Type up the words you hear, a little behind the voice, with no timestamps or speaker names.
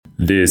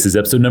This is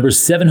episode number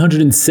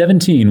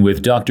 717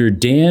 with Dr.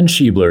 Dan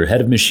Shiebler,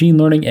 head of machine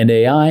learning and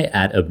AI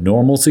at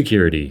Abnormal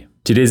Security.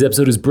 Today's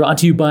episode is brought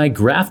to you by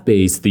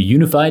GraphBase, the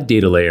unified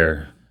data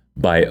layer,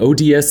 by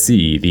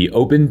ODSC, the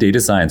Open Data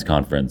Science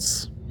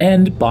Conference,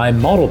 and by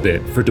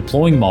ModelBit for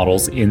deploying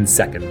models in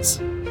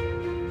seconds.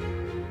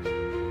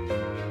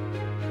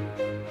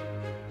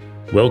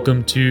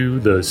 Welcome to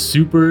the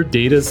Super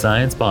Data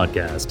Science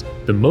Podcast,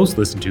 the most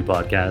listened to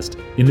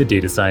podcast in the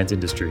data science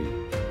industry.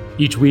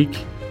 Each week,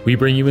 we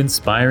bring you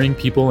inspiring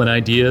people and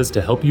ideas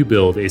to help you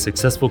build a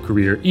successful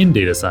career in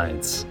data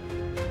science.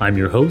 I'm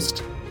your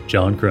host,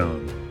 John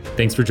Crone.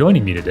 Thanks for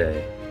joining me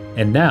today.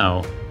 And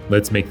now,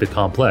 let's make the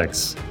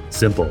complex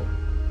simple.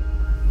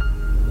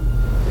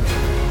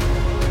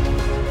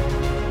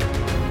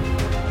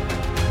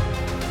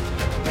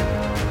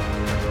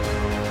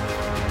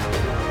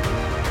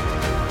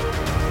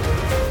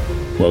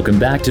 Welcome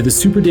back to the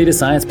Super Data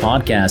Science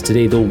Podcast.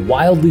 Today, the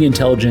wildly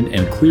intelligent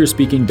and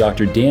clear-speaking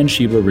Dr. Dan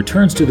Shiebler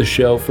returns to the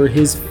show for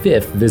his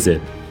 5th visit.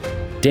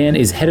 Dan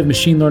is head of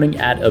machine learning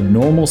at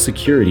Abnormal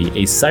Security,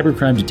 a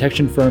cybercrime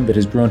detection firm that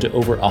has grown to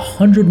over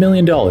 $100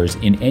 million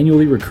in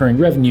annually recurring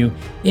revenue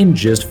in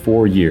just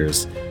 4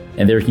 years.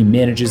 And there he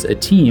manages a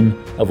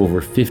team of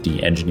over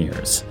 50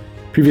 engineers.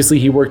 Previously,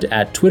 he worked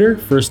at Twitter,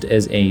 first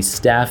as a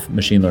staff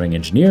machine learning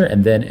engineer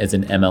and then as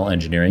an ML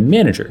engineering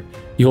manager.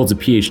 He holds a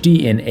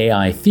PhD in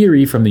AI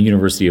theory from the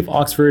University of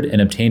Oxford and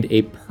obtained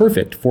a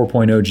perfect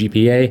 4.0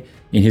 GPA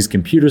in his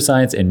computer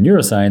science and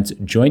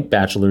neuroscience joint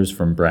bachelors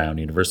from Brown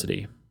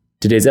University.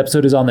 Today's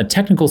episode is on the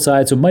technical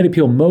side, so it might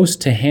appeal most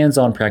to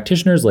hands-on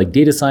practitioners like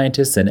data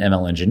scientists and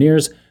ML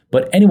engineers,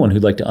 but anyone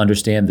who'd like to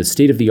understand the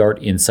state of the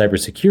art in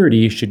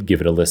cybersecurity should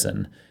give it a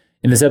listen.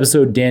 In this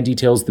episode, Dan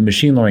details the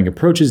machine learning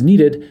approaches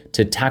needed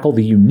to tackle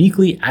the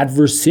uniquely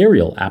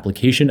adversarial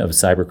application of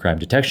cybercrime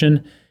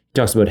detection. He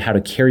talks about how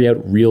to carry out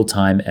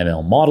real-time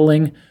ML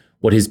modeling,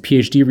 what his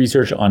PhD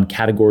research on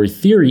category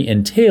theory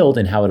entailed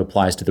and how it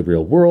applies to the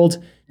real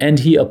world, and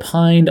he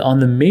opined on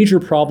the major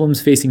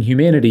problems facing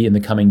humanity in the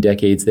coming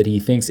decades that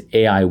he thinks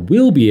AI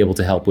will be able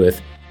to help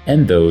with,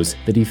 and those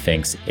that he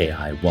thinks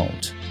AI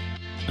won't.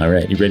 All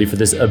right, you ready for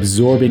this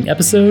absorbing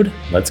episode?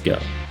 Let's go.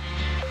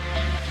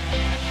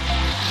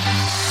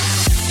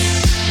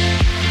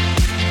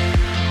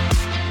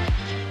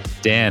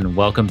 Dan,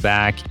 welcome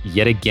back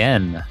yet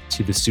again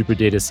to the Super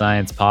Data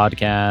Science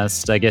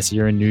Podcast. I guess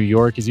you're in New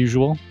York as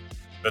usual?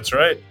 That's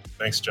right.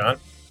 Thanks, John.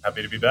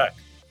 Happy to be back.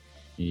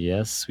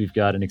 Yes, we've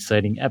got an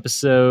exciting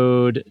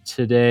episode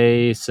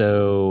today.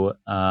 So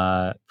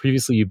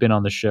previously you've been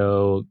on the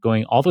show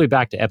going all the way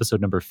back to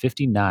episode number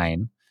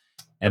 59.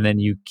 And then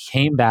you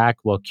came back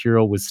while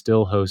Kirill was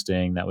still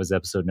hosting. That was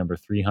episode number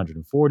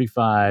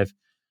 345.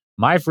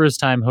 My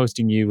first time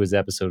hosting you was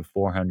episode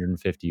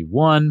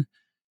 451.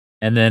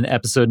 And then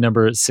episode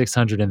number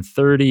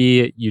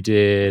 630, you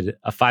did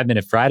a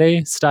 5-Minute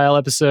Friday style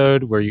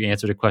episode where you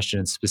answered a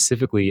question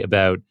specifically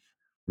about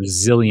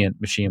resilient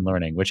machine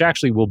learning, which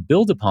actually we'll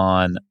build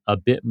upon a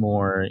bit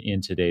more in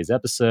today's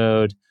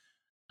episode.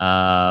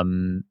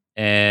 And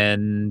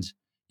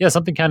yeah,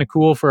 something kind of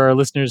cool for our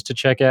listeners to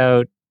check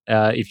out.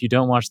 If you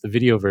don't watch the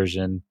video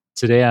version,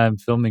 today I'm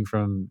filming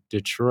from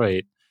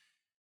Detroit.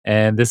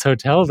 And this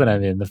hotel that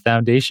I'm in, the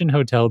Foundation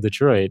Hotel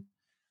Detroit,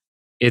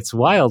 it's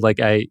wild. Like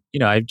I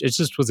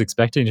just was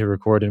expecting to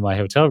record in my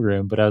hotel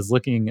room, but I was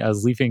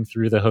leafing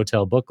through the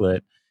hotel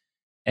booklet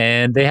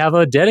and they have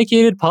a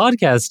dedicated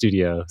podcast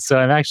studio. So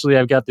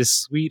I've got this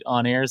sweet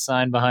on air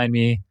sign behind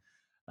me.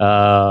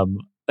 Other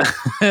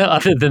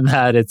than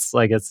that, it's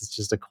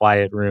just a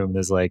quiet room.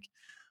 There's like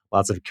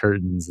lots of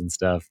curtains and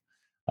stuff.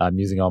 I'm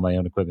using all my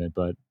own equipment,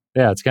 but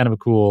yeah, it's kind of a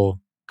cool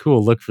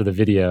look for the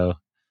video,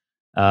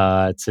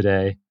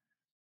 today.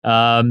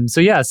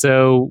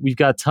 So we've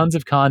got tons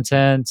of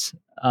content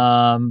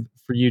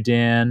for you,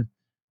 Dan,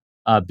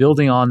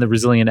 building on the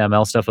resilient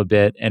ML stuff a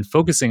bit and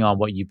focusing on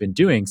what you've been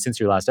doing since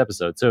your last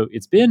episode. So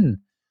it's been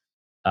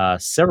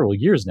several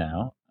years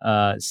now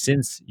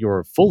since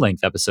your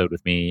full-length episode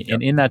with me. Yep.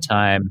 And in that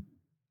time,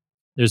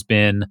 there's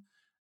been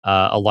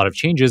a lot of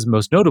changes.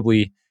 Most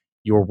notably,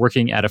 you're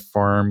working at a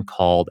firm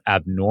called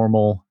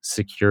Abnormal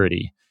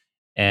Security.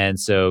 And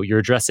so you're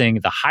addressing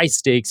the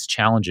high-stakes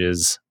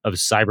challenges of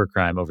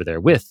cybercrime over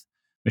there with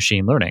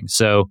machine learning.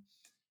 So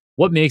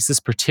what makes this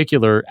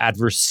particular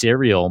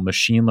adversarial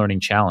machine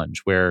learning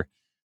challenge where,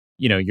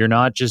 you're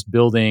not just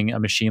building a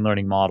machine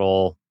learning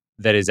model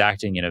that is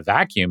acting in a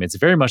vacuum? It's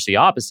very much the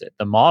opposite.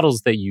 The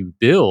models that you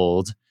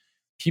build,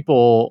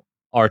 people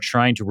are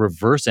trying to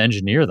reverse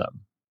engineer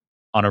them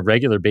on a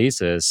regular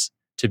basis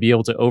to be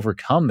able to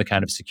overcome the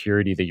kind of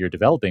security that you're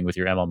developing with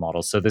your ML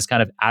models. So this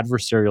kind of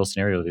adversarial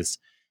scenario, this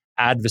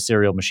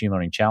adversarial machine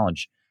learning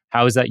challenge,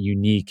 how is that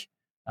unique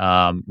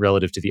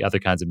relative to the other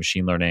kinds of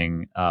machine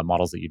learning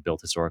models that you've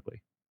built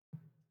historically?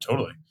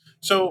 Totally.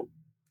 So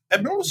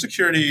Abnormal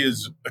Security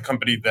is a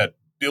company that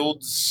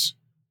builds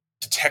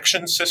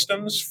detection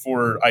systems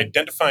for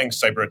identifying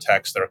cyber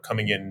attacks that are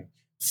coming in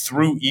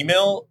through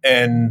email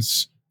and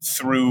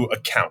through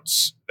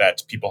accounts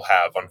that people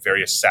have on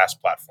various SaaS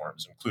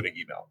platforms, including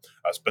email,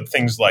 but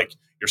things like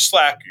your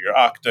Slack, your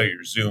Okta,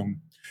 your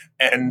Zoom.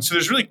 And so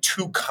there's really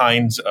two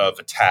kinds of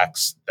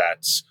attacks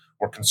that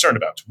we're concerned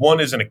about. One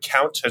is an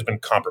account has been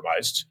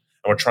compromised,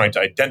 and we're trying to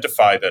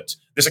identify that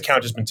this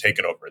account has been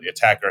taken over. The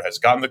attacker has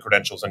gotten the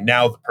credentials, and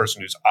now the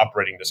person who's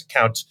operating this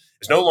account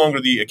is no longer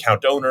the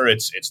account owner.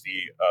 It's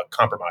the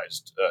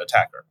compromised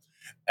attacker.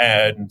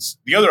 And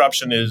the other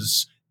option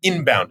is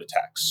inbound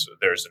attacks. So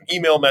there's an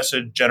email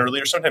message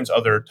generally, or sometimes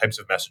other types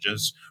of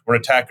messages, where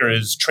an attacker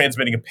is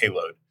transmitting a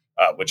payload,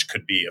 which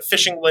could be a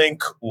phishing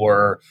link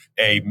or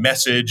a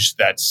message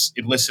that's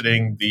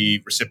eliciting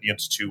the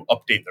recipients to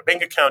update their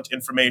bank account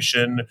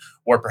information,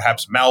 or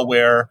perhaps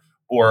malware,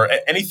 or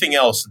anything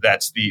else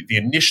that's the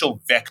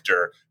initial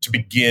vector to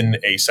begin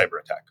a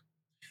cyber attack.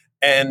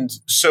 And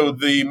so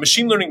the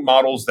machine learning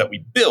models that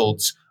we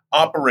build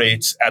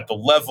operate at the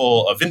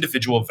level of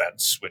individual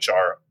events, which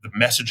are the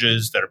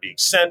messages that are being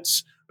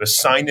sent, the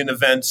sign-in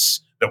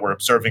events that we're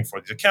observing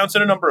for these accounts,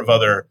 and a number of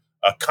other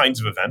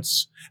kinds of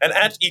events. And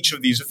at each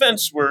of these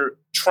events, we're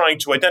trying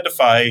to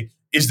identify,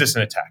 is this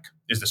an attack?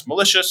 Is this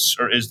malicious,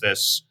 or is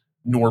this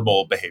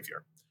normal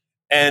behavior?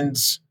 And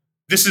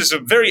this is a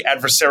very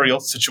adversarial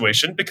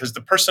situation because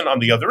the person on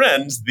the other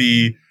end,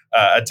 the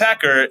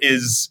attacker,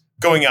 is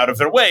going out of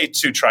their way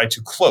to try to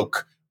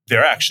cloak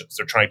their actions.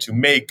 They're trying to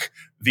make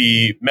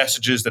the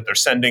messages that they're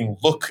sending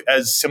look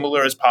as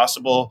similar as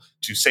possible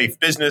to safe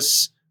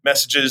business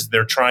messages.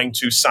 They're trying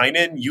to sign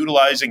in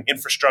utilizing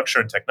infrastructure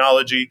and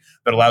technology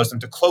that allows them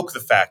to cloak the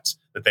fact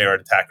that they are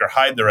an attacker,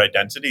 hide their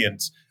identity, and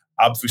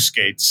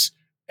obfuscates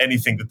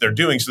anything that they're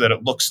doing so that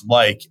it looks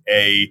like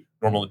a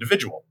normal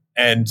individual.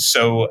 And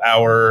so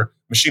our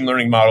machine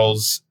learning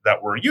models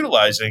that we're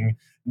utilizing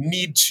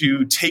need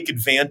to take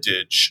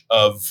advantage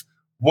of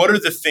what are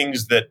the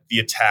things that the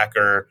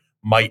attacker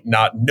might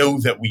not know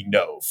that we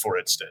know, for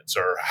instance,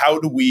 or how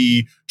do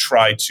we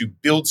try to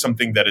build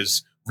something that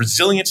is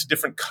resilient to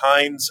different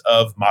kinds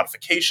of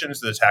modifications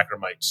the attacker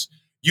might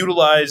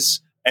utilize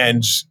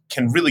and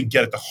can really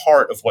get at the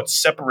heart of what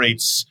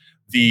separates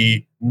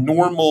the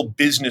normal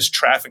business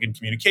traffic and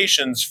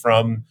communications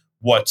from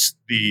what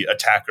the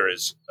attacker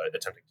is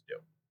attempting to do.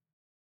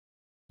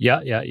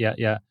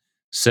 Yeah.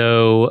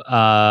 So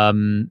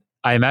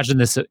I imagine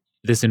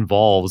this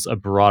involves a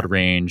broad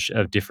range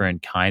of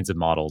different kinds of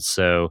models.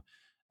 So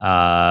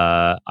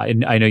I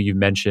know you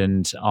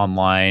mentioned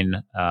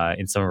online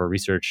in some of our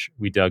research,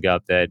 we dug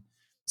up that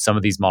some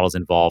of these models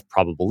involve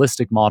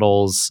probabilistic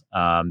models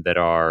that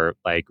are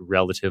like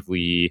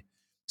relatively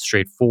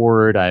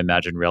straightforward, I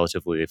imagine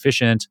relatively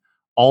efficient,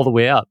 all the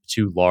way up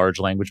to large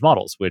language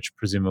models, which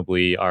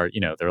presumably are,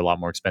 they're a lot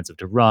more expensive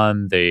to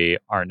run. They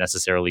aren't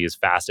necessarily as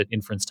fast at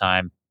inference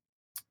time.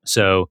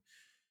 So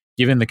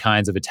given the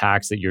kinds of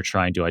attacks that you're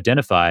trying to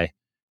identify,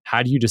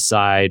 how do you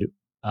decide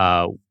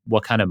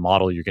what kind of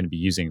model you're going to be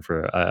using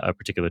for a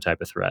particular type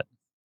of threat?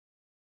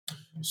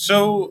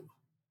 So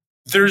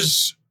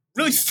there's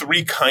really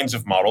three kinds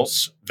of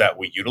models that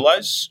we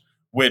utilize,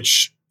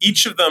 which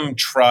each of them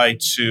try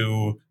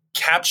to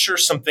capture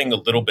something a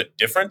little bit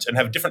different and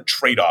have different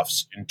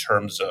trade-offs in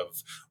terms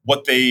of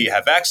what they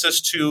have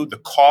access to, the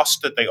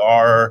cost that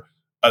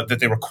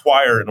they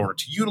require in order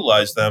to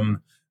utilize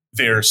them,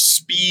 their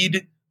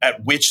speed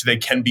at which they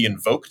can be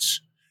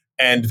invoked,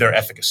 and their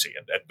efficacy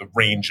and at the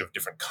range of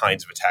different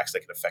kinds of attacks they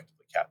can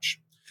effectively catch.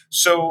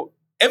 So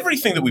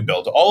everything that we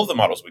build, all of the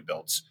models we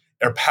built,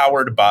 are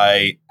powered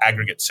by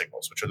aggregate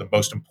signals, which are the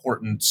most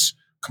important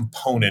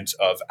component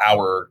of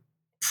our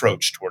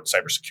approach towards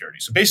cybersecurity.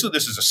 So basically,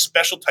 this is a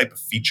special type of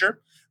feature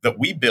that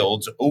we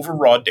build over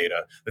raw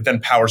data that then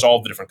powers all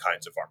of the different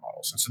kinds of our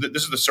models. And so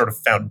this is the sort of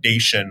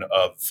foundation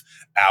of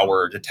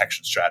our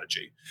detection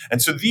strategy. And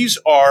so these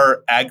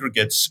are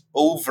aggregates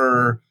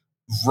over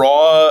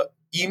raw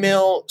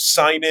email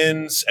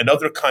sign-ins and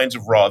other kinds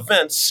of raw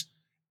events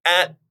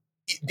at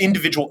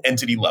individual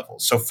entity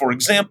levels. So for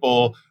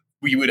example,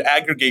 we would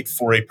aggregate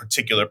for a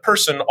particular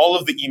person all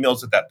of the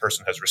emails that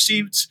person has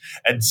received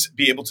and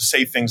be able to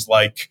say things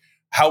like,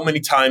 how many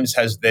times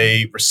has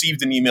they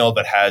received an email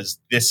that has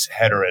this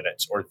header in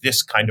it, or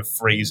this kind of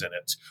phrase in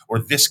it, or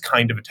this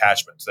kind of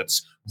attachment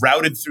that's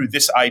routed through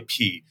this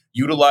IP,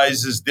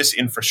 utilizes this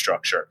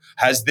infrastructure,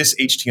 has this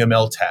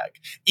HTML tag.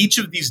 Each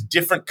of these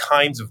different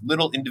kinds of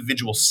little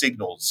individual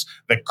signals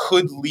that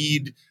could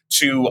lead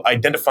to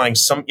identifying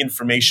some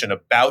information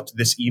about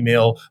this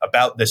email,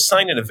 about this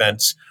sign-in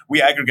event,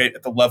 we aggregate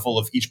at the level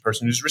of each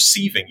person who's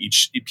receiving,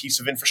 each piece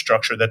of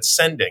infrastructure that's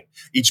sending,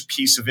 each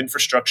piece of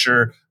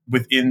infrastructure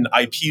within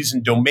IPs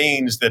and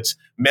domains that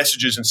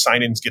messages and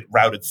sign-ins get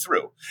routed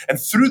through. And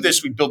through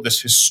this, we build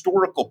this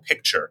historical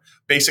picture,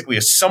 basically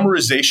a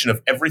summarization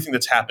of everything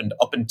that's happened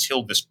up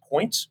until this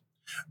point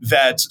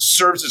that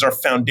serves as our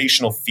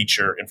foundational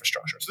feature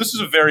infrastructure. So this is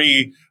a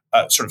very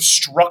sort of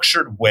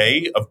structured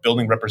way of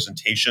building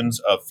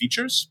representations of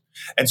features.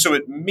 And so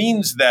it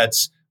means that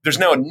there's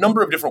now a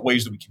number of different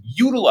ways that we can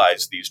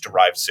utilize these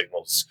derived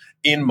signals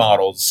in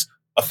models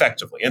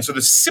effectively. And so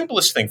the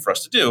simplest thing for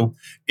us to do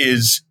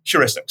is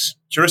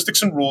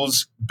heuristics and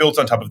rules built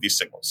on top of these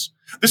signals.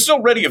 This is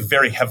already a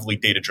very heavily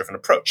data-driven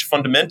approach.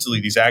 Fundamentally,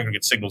 these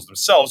aggregate signals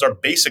themselves are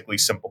basically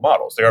simple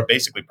models. They are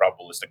basically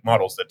probabilistic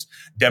models that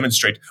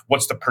demonstrate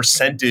what's the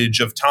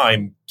percentage of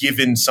time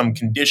given some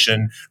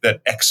condition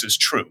that X is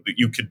true. That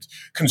you could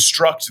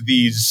construct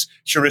these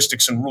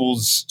heuristics and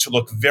rules to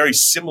look very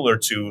similar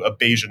to a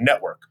Bayesian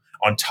network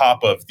on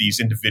top of these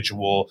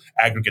individual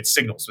aggregate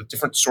signals with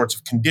different sorts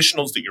of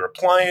conditionals that you're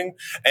applying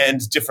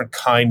and different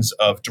kinds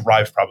of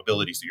derived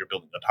probabilities that you're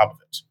building on top of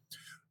it.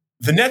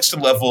 The next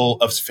level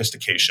of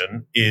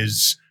sophistication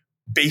is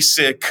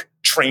basic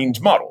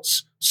trained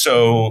models.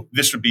 So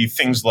this would be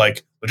things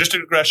like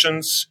logistic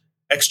regressions,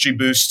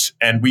 XGBoost,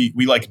 and we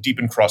like deep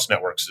and cross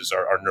networks as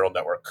our neural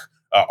network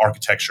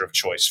architecture of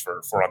choice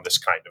for on this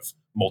kind of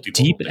multimodal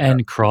Deep data.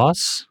 and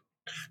cross?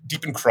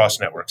 Deep and cross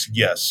networks,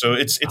 yes. So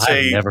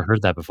I've never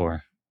heard that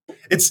before.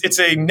 It's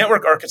a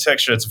network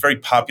architecture that's very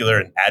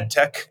popular in ad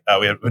tech.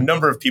 We have a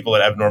number of people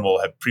at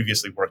Abnormal have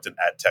previously worked in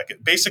ad tech.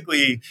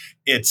 Basically,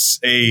 it's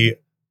a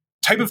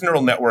type of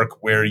neural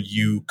network where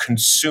you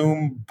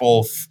consume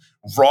both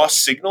raw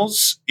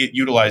signals,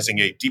 utilizing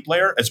a deep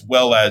layer, as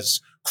well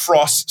as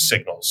cross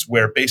signals,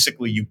 where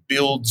basically you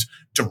build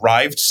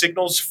derived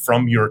signals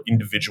from your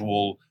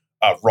individual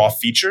raw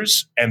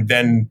features and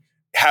then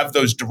have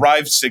those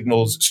derived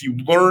signals. So you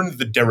learn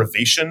the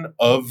derivation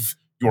of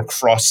your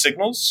cross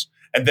signals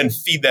and then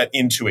feed that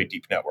into a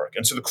deep network.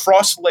 And so the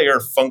cross layer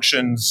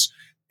functions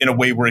in a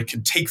way where it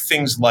can take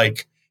things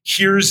like,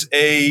 here's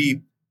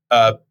a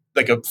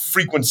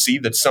frequency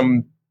that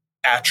some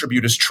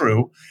attribute is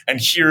true, and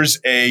here's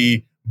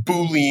a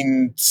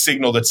Boolean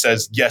signal that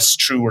says yes,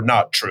 true, or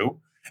not true.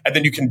 And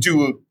then you can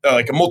do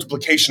a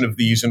multiplication of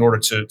these in order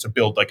to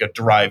build like a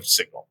derived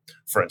signal,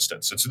 for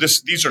instance. And so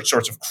these are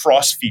sorts of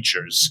cross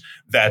features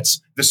that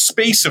the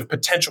space of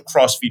potential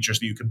cross features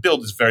that you can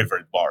build is very,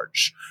 very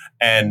large.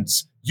 And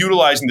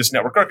utilizing this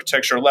network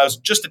architecture allows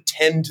just to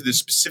tend to the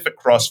specific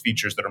cross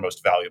features that are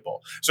most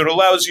valuable. So it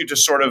allows you to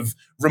sort of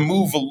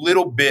remove a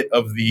little bit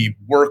of the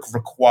work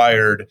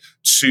required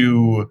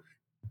to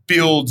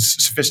build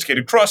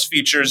sophisticated cross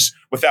features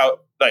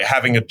without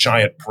having a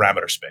giant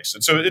parameter space.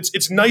 And so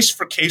it's nice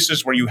for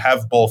cases where you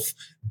have both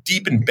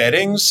deep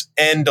embeddings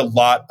and a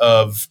lot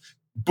of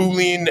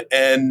Boolean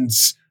and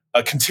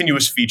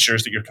continuous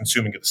features that you're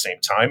consuming at the same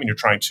time, and you're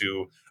trying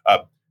to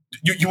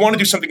you want to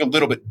do something a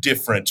little bit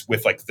different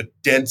with like the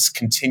dense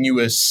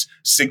continuous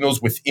signals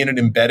within an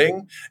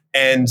embedding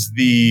and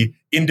the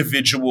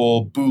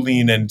individual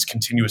Boolean and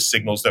continuous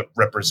signals that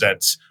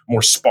represent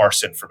more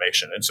sparse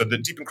information. And so the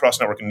deep and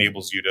cross network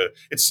enables you to,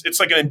 it's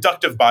like an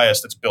inductive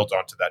bias that's built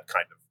onto that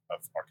kind of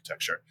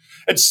architecture.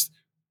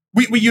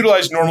 We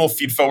utilize normal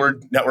feed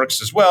forward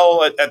networks as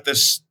well at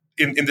this,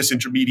 in this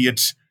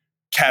intermediate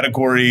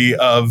category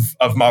of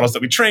models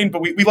that we train,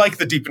 but we like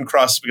the deep and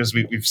cross because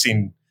we've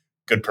seen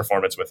good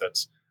performance with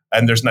it.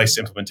 And there's nice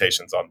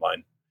implementations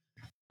online.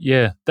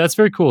 Yeah, that's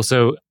very cool.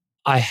 So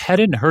I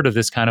hadn't heard of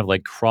this kind of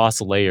like cross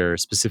layer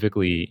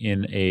specifically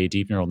in a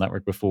deep neural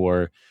network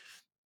before.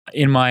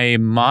 In my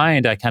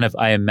mind,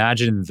 I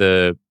imagine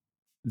the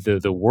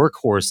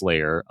workhorse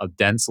layer, a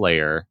dense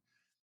layer,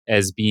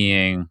 as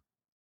being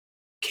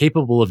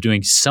capable of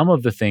doing some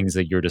of the things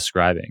that you're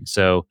describing.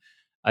 So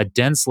a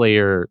dense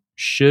layer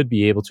should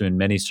be able to, in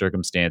many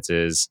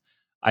circumstances,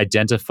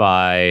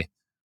 identify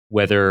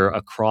whether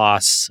a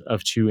cross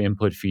of two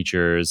input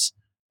features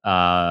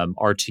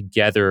are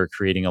together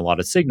creating a lot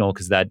of signal,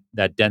 because that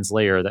dense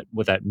layer, that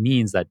what that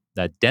means, that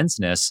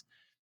denseness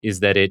is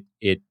that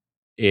it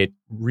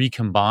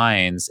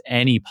recombines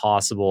any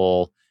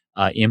possible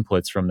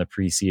inputs from the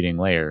preceding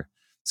layer.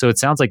 So it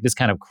sounds like this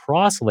kind of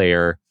cross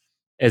layer,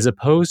 as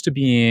opposed to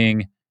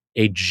being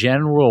a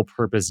general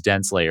purpose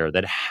dense layer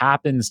that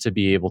happens to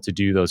be able to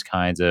do those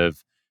kinds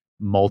of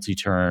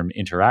multi-term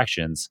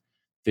interactions,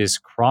 this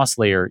cross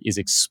layer is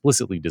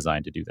explicitly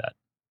designed to do that.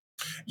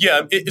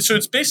 Yeah, so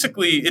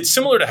it's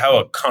similar to how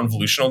a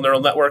convolutional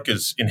neural network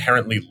is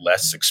inherently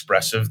less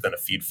expressive than a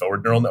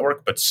feed-forward neural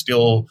network, but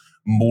still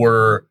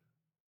more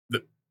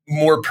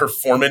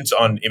performant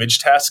on image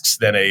tasks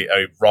than a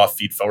raw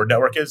feed-forward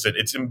network is.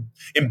 It's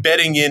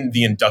embedding in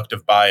the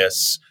inductive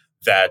bias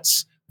that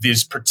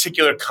these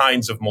particular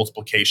kinds of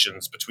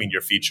multiplications between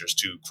your features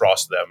to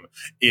cross them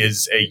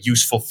is a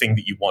useful thing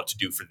that you want to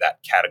do for that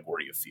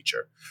category of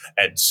feature.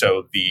 And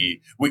so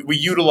we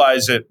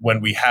utilize it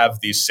when we have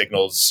these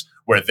signals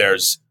where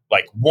there's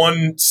like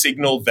one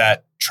signal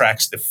that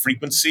tracks the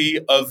frequency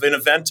of an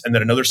event and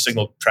then another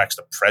signal tracks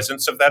the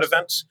presence of that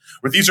event,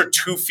 where these are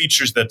two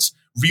features that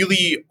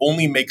really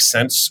only make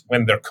sense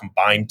when they're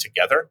combined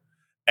together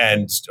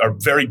and are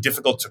very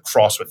difficult to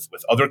cross with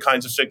other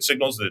kinds of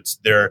signals. It's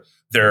their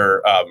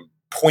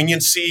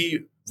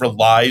poignancy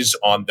relies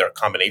on their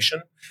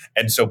combination.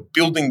 And so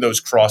building those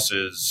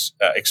crosses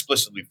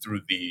explicitly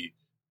through the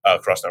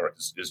cross network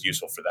is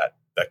useful for that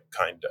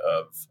kind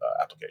of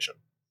application.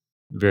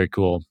 Very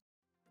cool.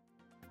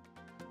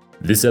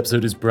 This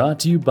episode is brought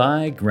to you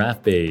by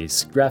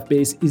GraphBase.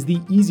 GraphBase is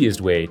the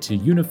easiest way to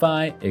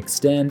unify,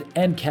 extend,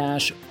 and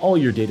cache all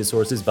your data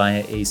sources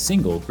via a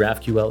single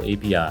GraphQL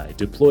API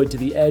deployed to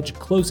the edge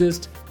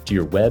closest to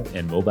your web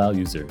and mobile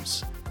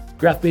users.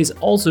 GraphBase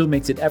also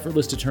makes it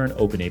effortless to turn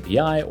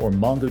OpenAPI or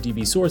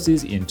MongoDB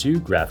sources into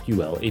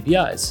GraphQL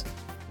APIs.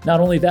 Not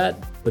only that,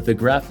 but the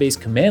GraphBase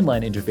command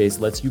line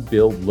interface lets you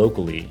build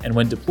locally, and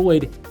when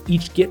deployed,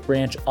 each Git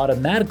branch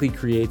automatically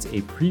creates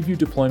a preview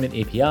deployment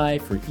API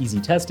for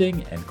easy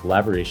testing and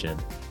collaboration.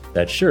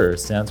 That sure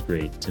sounds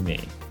great to me.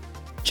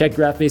 Check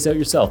GraphBase out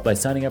yourself by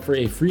signing up for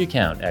a free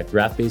account at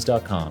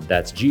graphbase.com.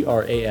 That's grafbase.com.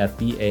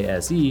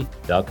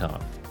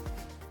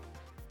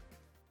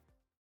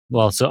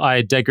 Well, so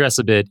I digress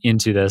a bit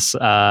into this.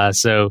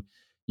 So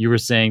you were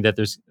saying that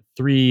there's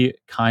three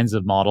kinds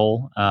of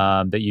model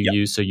that you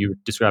use. So you were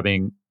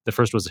describing the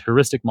first was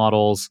heuristic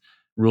models,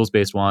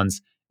 rules-based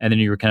ones, and then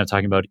you were kind of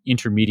talking about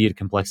intermediate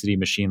complexity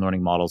machine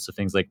learning models. So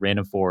things like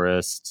random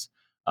forests,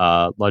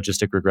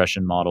 logistic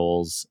regression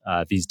models,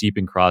 these deep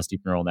and cross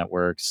deep neural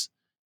networks.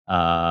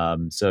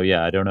 So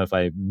yeah, I don't know if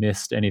I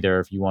missed any there.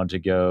 If you wanted to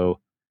go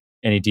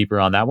any deeper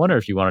on that one, or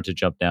if you wanted to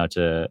jump now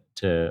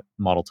to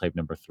model type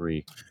number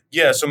 3.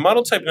 Yeah, so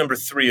model type number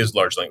 3 is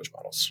large language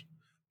models.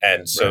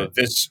 And so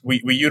this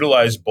we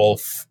utilize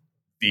both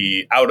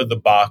the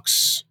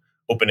out-of-the-box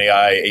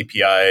OpenAI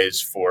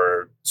APIs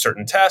for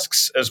certain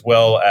tasks, as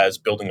well as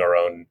building our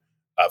own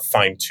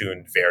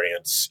fine-tuned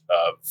variants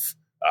of,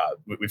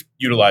 we've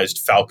utilized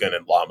Falcon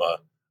and Llama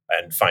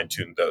and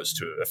fine-tuned those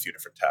to a few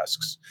different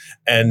tasks.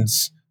 And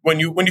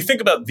when you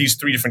think about these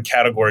three different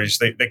categories,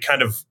 they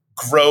kind of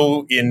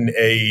grow in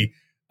a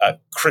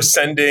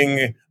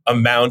crescending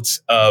amount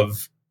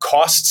of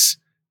costs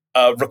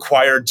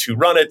required to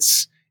run it,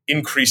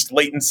 increased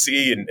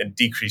latency and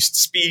decreased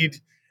speed,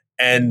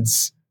 and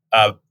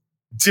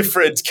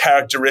different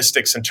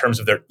characteristics in terms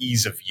of their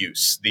ease of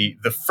use.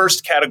 The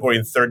first category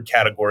and third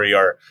category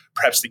are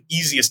perhaps the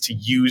easiest to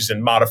use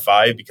and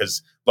modify,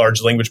 because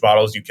large language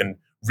models you can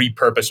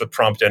repurpose with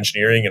prompt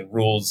engineering, and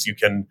rules you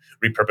can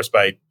repurpose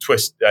by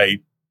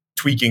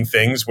tweaking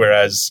things,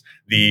 whereas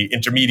the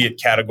intermediate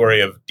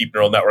category of deep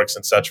neural networks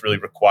and such really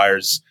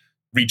requires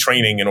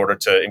retraining in order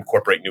to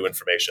incorporate new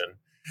information.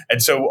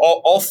 And so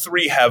all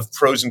three have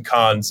pros and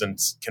cons and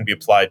can be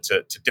applied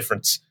to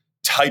different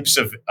types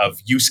of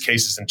use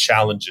cases and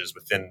challenges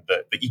within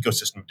the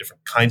ecosystem of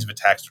different kinds of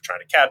attacks we're trying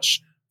to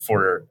catch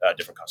for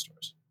different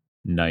customers.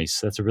 Nice.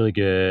 That's a really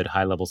good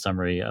high-level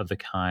summary of the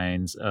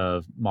kinds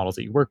of models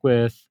that you work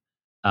with.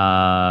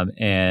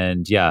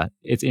 And yeah,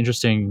 it's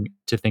interesting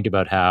to think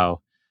about how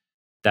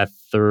that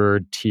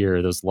third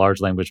tier, those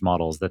large language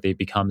models, that they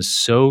become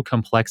so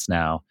complex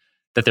now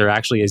that they're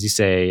actually, as you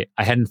say,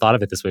 I hadn't thought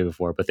of it this way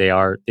before, but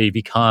they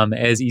become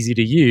as easy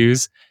to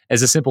use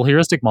as a simple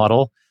heuristic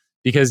model,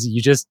 because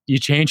you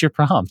change your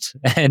prompt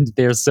and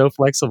they're so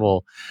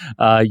flexible.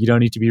 You don't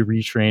need to be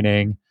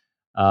retraining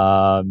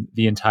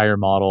the entire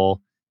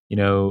model.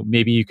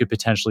 Maybe you could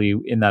potentially,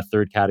 in that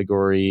third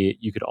category,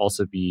 you could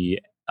also be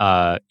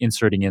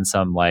inserting in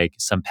some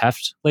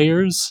PEFT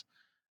layers.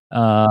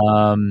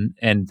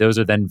 And those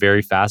are then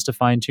very fast to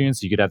fine tune.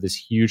 So you could have this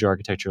huge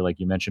architecture, like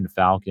you mentioned,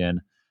 Falcon.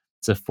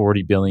 It's a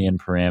 40 billion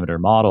parameter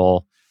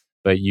model,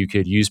 but you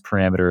could use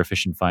parameter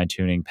efficient fine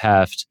tuning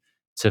PEFT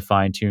to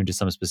fine tune to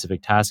some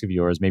specific task of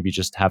yours. Maybe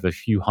just have a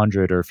few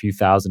hundred or a few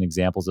thousand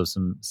examples of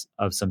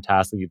some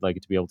tasks that you'd like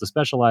it to be able to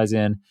specialize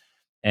in,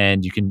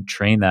 and you can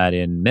train that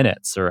in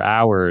minutes or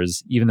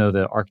hours, even though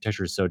the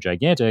architecture is so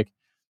gigantic,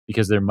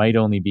 because there might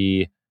only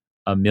be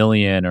a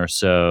million or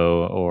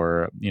so,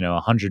 or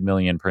 100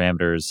 million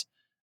parameters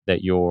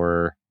that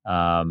you're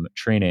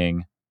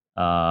training.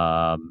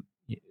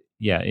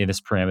 In this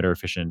parameter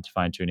efficient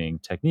fine tuning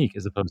technique,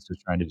 as opposed to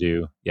trying to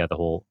do the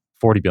whole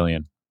 40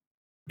 billion.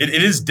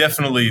 It is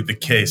definitely the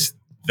case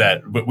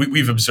that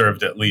we've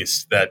observed, at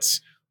least, that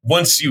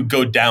once you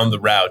go down the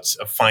route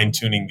of fine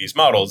tuning these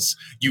models,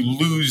 you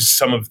lose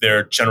some of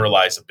their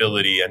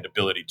generalizability and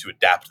ability to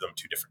adapt them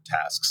to different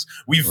tasks.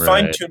 We've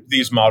fine tuned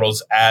these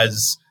models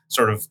as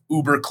sort of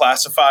Uber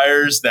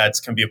classifiers that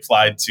can be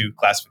applied to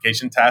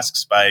classification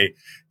tasks by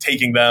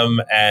taking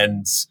them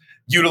and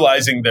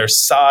utilizing their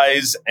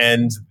size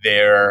and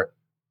their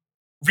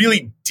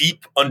really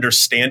deep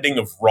understanding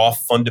of raw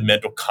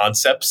fundamental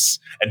concepts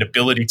and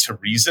ability to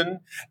reason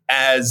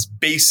as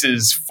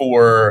bases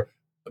for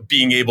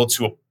being able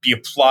to be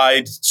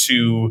applied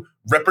to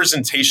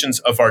representations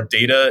of our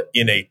data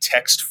in a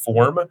text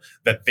form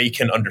that they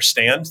can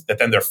understand, that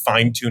then they're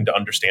fine-tuned to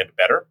understand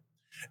better.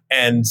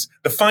 And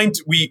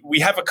we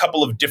have a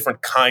couple of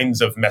different kinds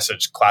of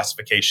message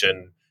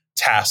classification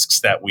tasks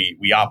that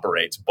we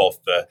operate,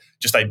 both the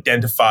just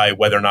identify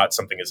whether or not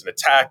something is an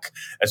attack,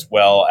 as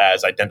well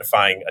as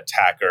identifying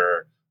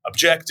attacker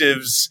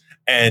objectives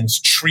and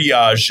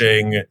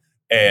triaging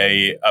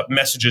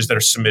messages that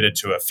are submitted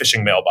to a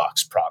phishing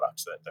mailbox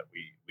product that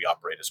we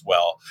operate as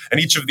well. And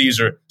each of these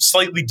are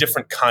slightly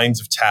different kinds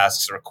of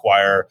tasks that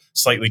require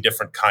slightly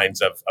different kinds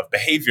of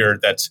behavior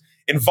that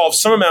involve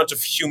some amount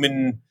of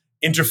human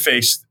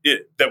interface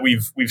that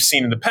we've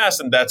seen in the past,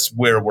 and that's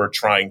where we're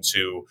trying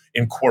to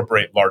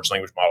incorporate large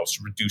language models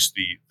to reduce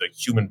the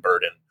human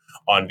burden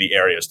on the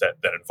areas that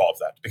involve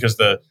that, because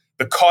the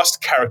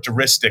cost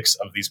characteristics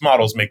of these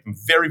models make them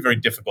very, very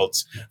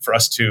difficult for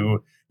us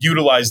to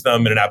utilize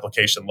them in an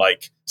application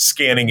like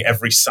scanning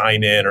every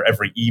sign-in or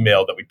every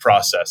email that we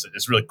process. It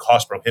is really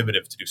cost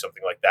prohibitive to do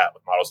something like that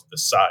with models of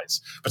this size.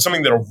 But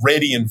something that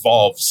already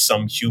involves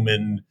some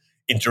human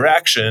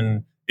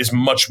interaction is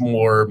much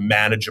more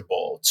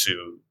manageable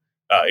to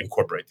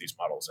incorporate these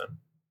models in.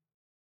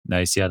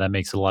 Nice. Yeah, that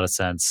makes a lot of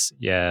sense.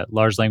 Yeah,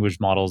 large language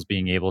models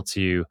being able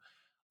to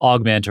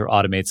augment or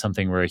automate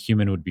something where a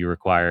human would be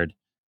required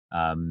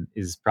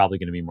is probably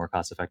going to be more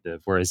cost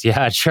effective. Whereas,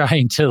 yeah,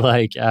 trying to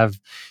like have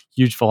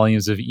huge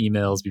volumes of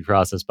emails be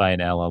processed by an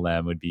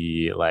LLM would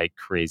be like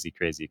crazy,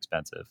 crazy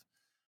expensive.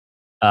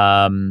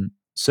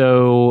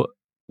 So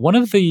one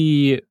of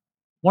the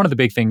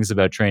big things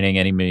about training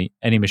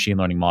any machine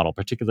learning model,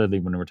 particularly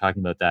when we're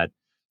talking about that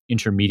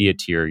intermediate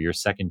tier, your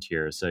second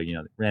tier, so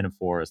random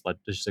forest,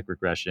 logistic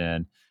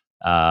regression,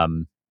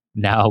 um,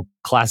 now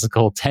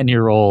classical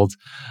 10-year-old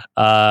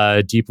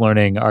deep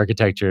learning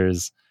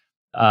architectures.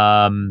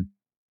 One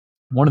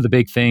of the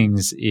big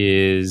things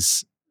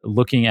is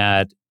looking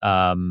at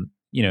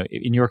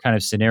in your kind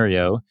of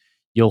scenario,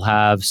 you'll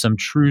have some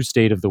true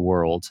state of the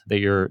world that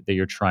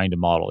you're trying to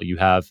model. You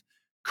have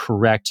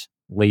correct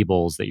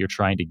labels that you're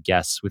trying to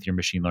guess with your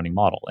machine learning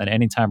model. And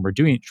anytime we're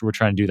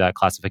trying to do that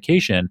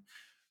classification,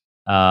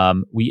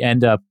 we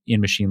end up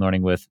in machine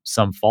learning with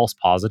some false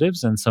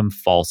positives and some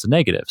false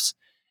negatives.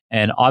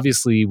 And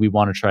obviously, we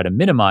want to try to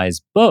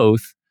minimize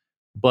both.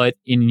 But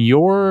in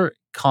your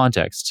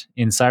context,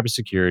 in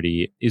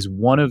cybersecurity, is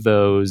one of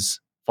those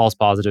false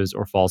positives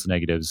or false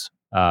negatives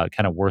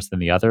kind of worse than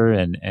the other?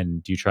 And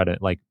do you try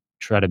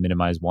to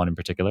minimize one in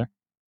particular?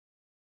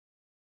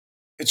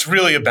 It's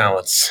really a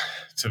balance,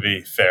 to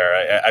be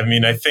fair. I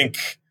mean, I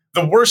think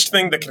the worst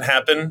thing that can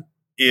happen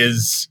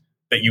is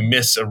that you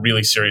miss a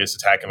really serious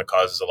attack and it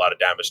causes a lot of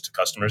damage to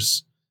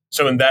customers.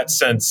 So in that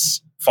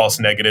sense, false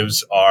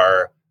negatives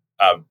are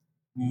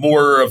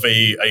more of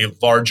a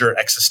larger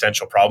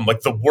existential problem.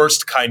 Like the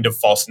worst kind of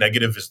false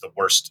negative is the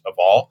worst of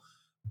all.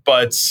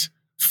 But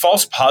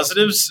false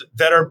positives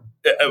that are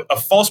a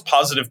false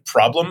positive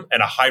problem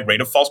and a high rate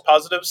of false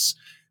positives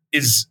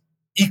is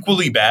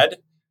equally bad,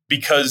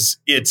 because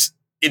it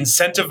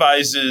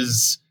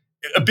incentivizes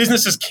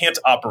businesses can't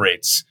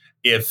operate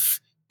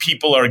if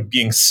people are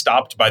being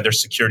stopped by their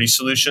security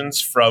solutions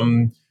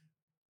from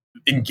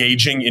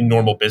engaging in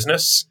normal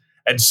business.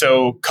 And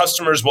so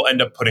customers will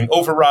end up putting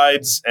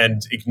overrides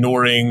and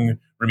ignoring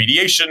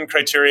remediation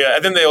criteria,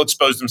 and then they'll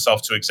expose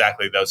themselves to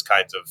exactly those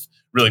kinds of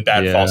really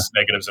bad false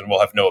negatives, and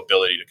will have no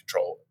ability to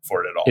control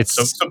for it at all. It's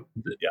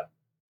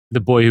the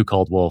boy who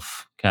called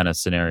wolf kind of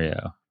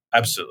scenario.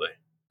 Absolutely.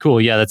 Cool.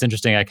 Yeah, that's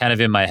interesting. I kind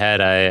of in my head,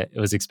 I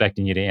was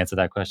expecting you to answer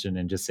that question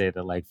and just say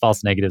that like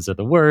false negatives are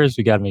the worst.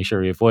 We got to make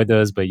sure we avoid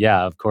those. But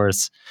yeah, of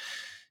course,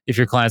 if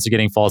your clients are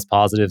getting false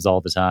positives all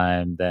the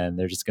time, then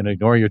they're just going to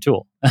ignore your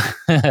tool,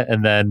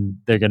 and then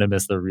they're going to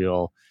miss the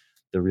real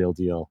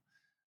deal.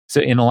 So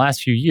in the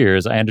last few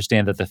years, I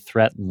understand that the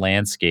threat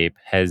landscape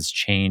has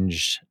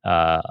changed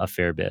a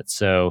fair bit.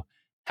 So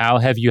how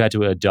have you had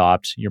to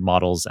adopt your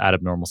models out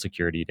of normal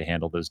security to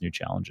handle those new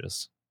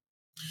challenges?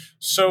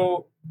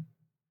 So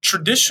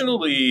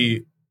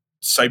traditionally,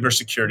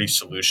 cybersecurity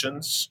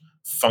solutions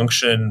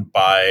function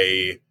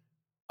by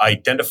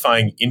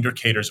identifying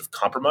indicators of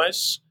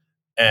compromise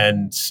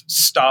and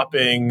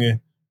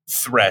stopping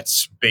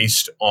threats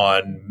based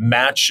on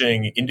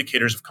matching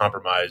indicators of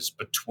compromise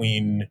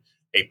between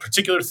a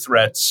particular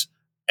threat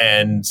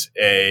and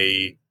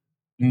a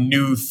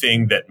new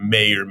thing that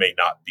may or may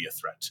not be a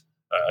threat,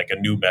 like a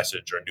new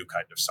message or a new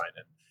kind of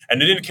sign-in.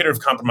 And an indicator of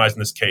compromise in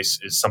this case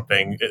is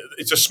something,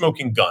 it's a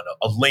smoking gun,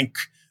 a link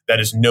that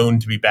is known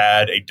to be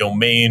bad, a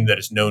domain that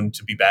is known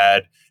to be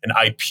bad, an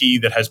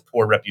IP that has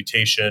poor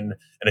reputation,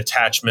 an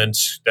attachment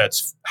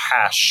that's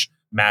hash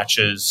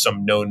matches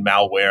some known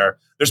malware.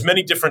 There's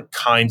many different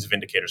kinds of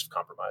indicators of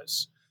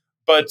compromise.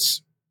 But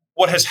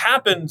what has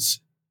happened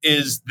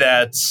is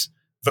that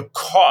the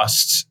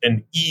costs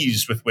and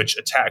ease with which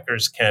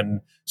attackers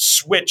can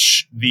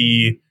switch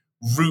the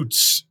root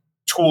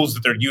tools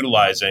that they're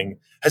utilizing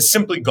has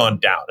simply gone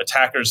down.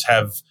 Attackers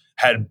have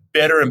had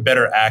better and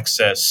better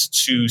access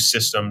to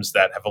systems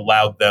that have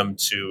allowed them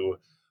to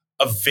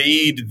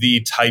evade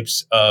the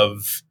types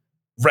of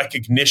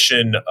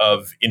recognition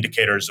of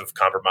indicators of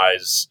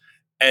compromise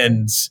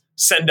and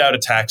send out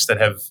attacks that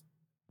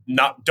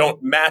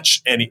don't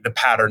match the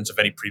patterns of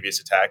any previous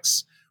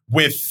attacks,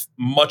 with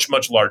much,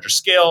 much larger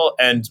scale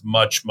and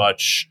much,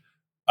 much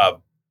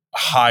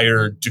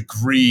higher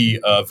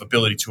degree of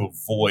ability to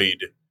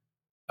avoid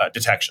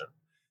detection.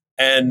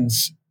 And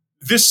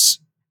this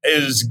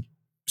is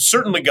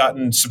certainly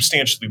gotten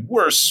substantially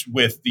worse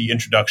with the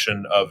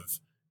introduction of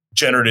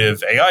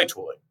generative AI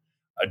tooling.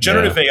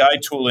 Generative AI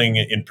tooling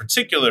in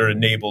particular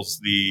enables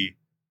the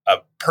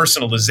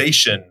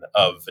personalization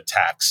of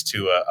attacks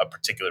to a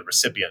particular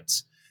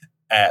recipient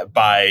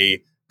by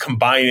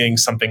combining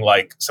something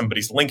like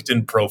somebody's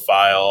LinkedIn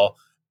profile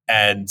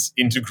and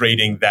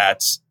integrating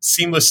that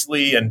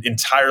seamlessly and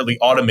entirely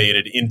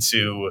automated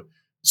into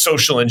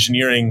social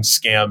engineering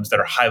scams that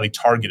are highly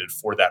targeted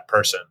for that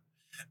person.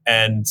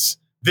 And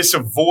this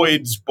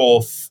avoids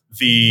both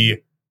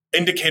the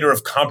indicator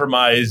of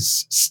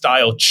compromise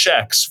style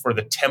checks for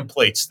the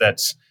templates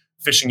that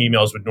phishing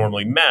emails would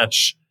normally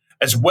match,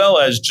 as well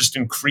as just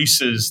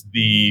increases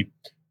the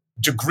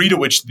degree to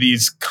which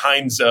these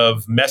kinds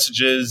of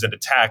messages and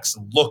attacks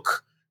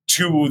look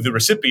to the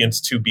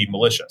recipients to be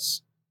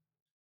malicious.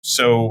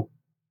 So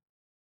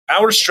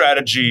our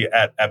strategy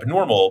at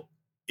Abnormal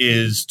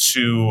is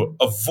to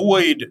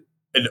avoid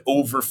an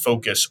over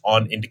focus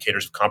on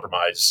indicators of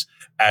compromise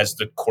as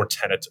the core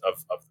tenet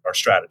of our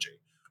strategy.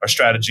 Our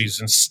strategy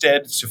is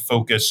instead to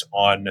focus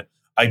on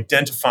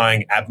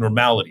identifying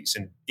abnormalities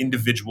in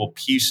individual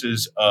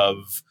pieces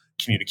of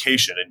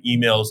communication and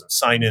emails and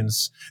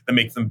sign-ins that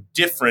make them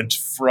different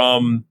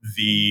from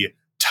the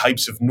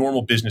types of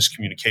normal business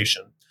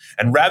communication.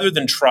 And rather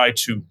than try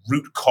to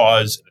root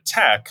cause an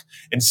attack,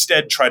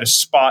 instead try to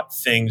spot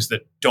things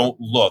that don't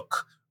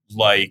look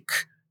like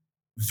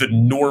the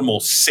normal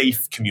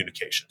safe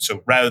communication.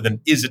 So rather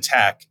than is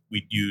attack,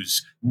 we'd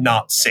use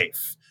not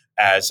safe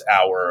as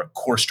our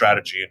core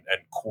strategy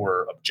and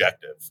core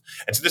objective.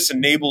 And so this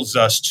enables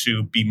us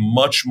to be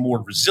much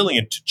more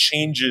resilient to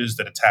changes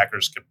that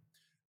attackers can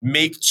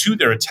make to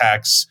their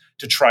attacks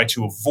to try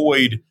to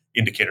avoid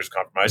indicators of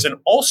compromise, and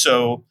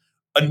also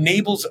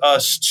enables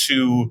us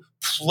to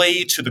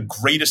play to the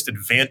greatest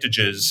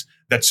advantages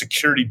that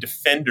security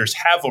defenders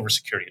have over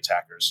security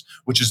attackers,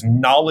 which is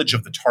knowledge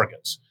of the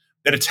targets.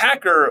 An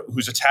attacker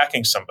who's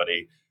attacking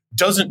somebody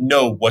doesn't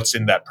know what's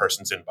in that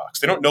person's inbox.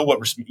 They don't know what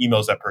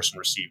emails that person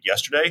received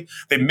yesterday.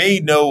 They may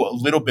know a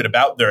little bit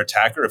about their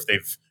attacker if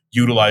they've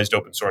utilized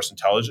open source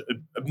intelligence,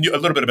 a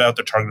little bit about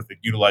their target if they've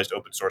utilized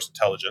open source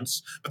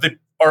intelligence, but they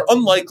are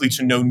unlikely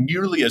to know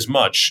nearly as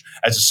much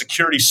as a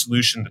security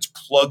solution that's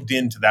plugged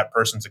into that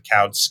person's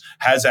accounts,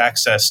 has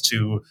access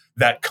to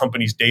that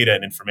company's data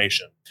and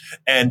information.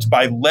 And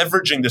by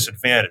leveraging this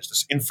advantage,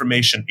 this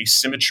information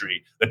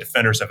asymmetry that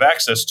defenders have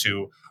access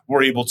to,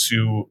 we're able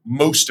to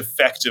most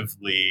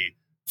effectively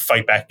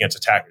fight back against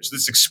attackers.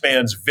 This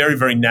expands very,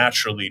 very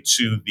naturally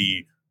to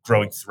the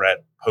growing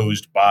threat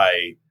posed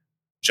by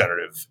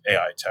generative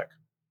AI tech.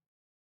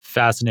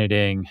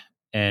 Fascinating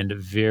and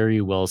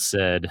very well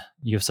said.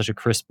 You have such a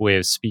crisp way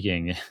of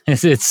speaking.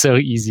 It's so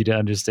easy to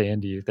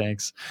understand you.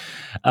 Thanks.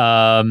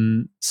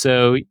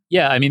 So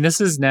yeah, I mean,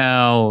 this is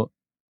now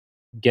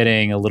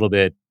getting a little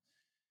bit,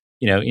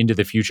 into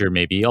the future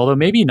maybe, although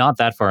maybe not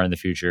that far in the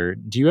future.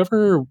 Do you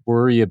ever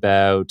worry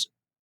about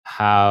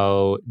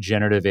how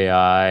generative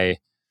AI,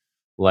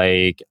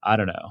 like, I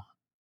don't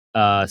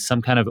know,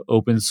 some kind of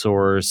open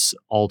source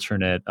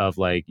alternate of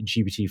like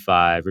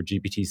GPT-5 or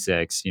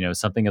GPT-6,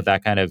 something of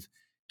that kind of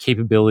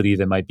capability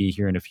that might be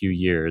here in a few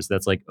years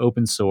that's like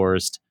open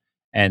sourced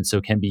and so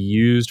can be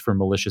used for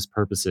malicious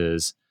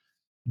purposes.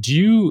 Do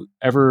you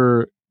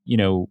ever,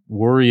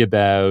 worry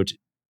about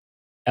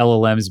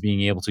LLMs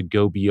being able to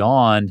go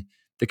beyond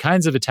the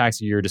kinds of attacks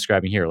that you're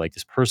describing here, like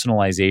this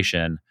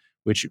personalization,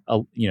 which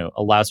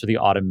allows for the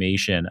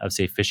automation of,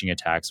 say, phishing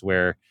attacks,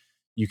 where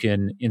you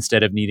can,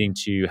 instead of needing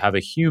to have a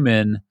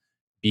human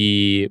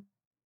be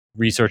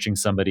researching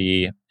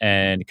somebody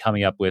and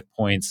coming up with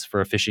points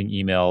for a phishing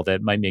email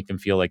that might make them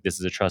feel like this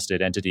is a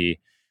trusted entity,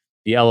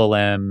 the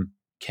LLM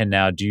can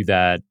now do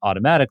that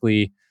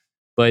automatically.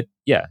 But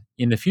yeah,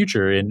 in the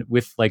future, and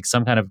with like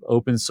some kind of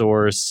open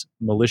source,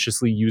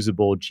 maliciously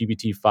usable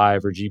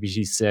GPT-5 or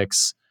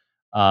GPT-6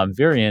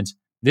 variant,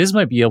 this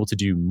might be able to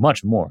do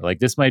much more. Like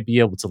this might be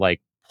able to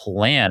like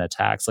plan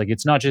attacks. Like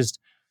it's not just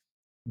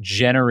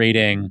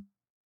generating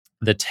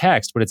the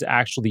text, but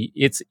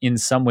it's in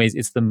some ways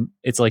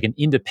it's like an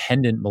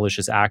independent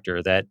malicious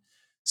actor that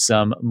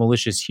some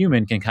malicious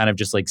human can kind of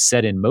just like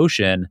set in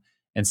motion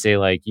and say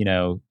like,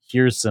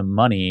 here's some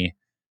money,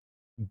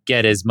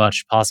 get as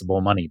much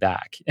possible money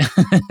back.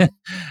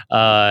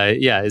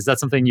 Yeah, is that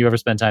something you ever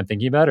spend time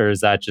thinking about, or is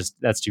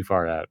that's too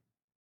far out?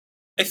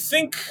 I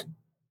think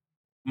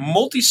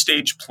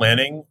multi-stage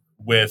planning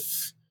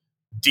with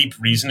deep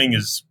reasoning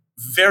is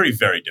very,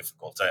 very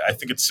difficult. I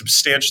think it's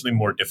substantially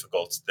more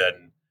difficult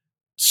than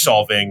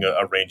solving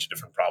a range of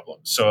different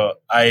problems. So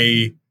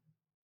I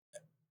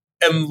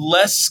am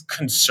less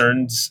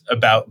concerned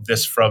about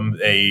this from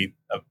a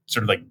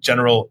sort of like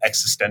general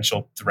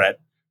existential threat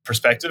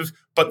perspective.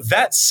 But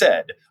that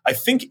said, I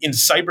think in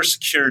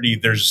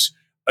cybersecurity, there's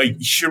a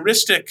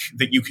heuristic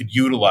that you could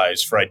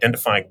utilize for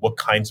identifying what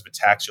kinds of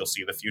attacks you'll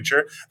see in the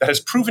future that has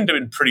proven to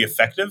be pretty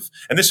effective.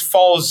 And this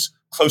falls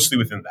closely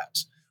within that,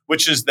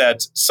 which is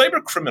that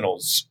cyber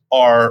criminals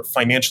are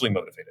financially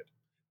motivated.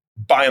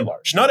 By and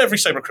large, not every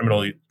cyber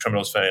criminal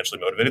is financially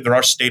motivated. There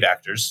are state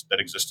actors that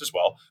exist as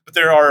well, but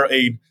there are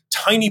a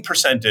tiny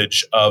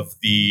percentage of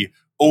the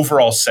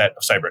overall set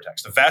of cyber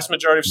attacks. The vast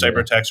majority of cyber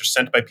attacks are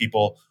sent by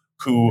people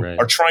who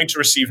are trying to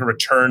receive a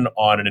return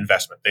on an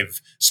investment. They've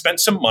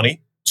spent some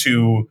money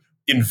to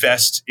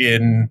invest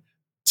in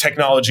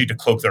technology to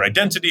cloak their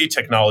identity,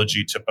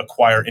 technology to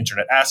acquire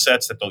internet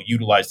assets that they'll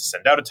utilize to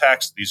send out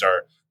attacks. These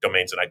are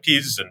domains and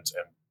IPs and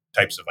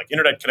types of like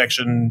internet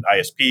connection,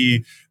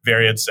 ISP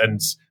variants,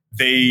 and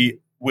they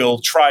will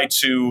try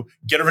to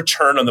get a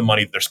return on the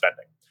money that they're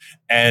spending.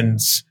 And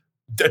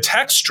the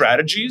attack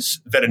strategies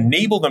that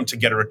enable them to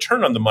get a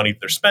return on the money that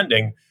they're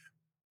spending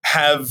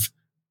have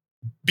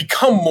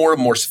become more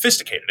and more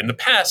sophisticated. In the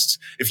past,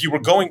 if you were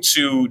going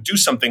to do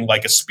something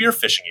like a spear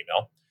phishing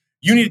email,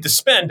 you needed to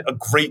spend a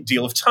great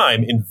deal of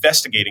time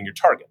investigating your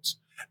targets.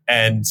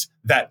 And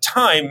that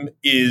time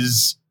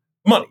is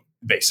money,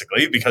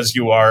 basically, because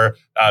you are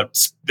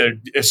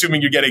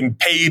assuming you're getting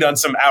paid on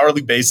some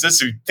hourly basis.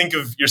 So you think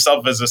of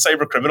yourself as a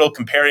cyber criminal,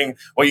 comparing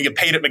what you get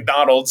paid at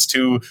McDonald's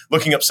to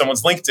looking up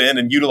someone's LinkedIn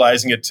and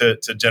utilizing it to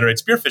generate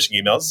spear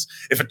phishing emails.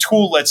 If a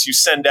tool lets you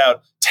send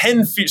out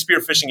 10 spear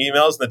phishing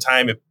emails in the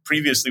time it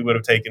previously would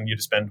have taken you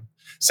to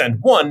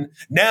send one,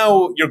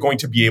 now you're going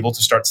to be able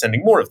to start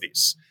sending more of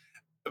these.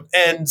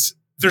 And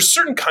there's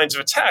certain kinds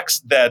of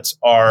attacks that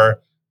are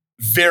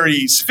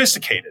very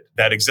sophisticated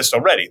that exist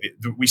already.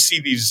 We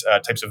see these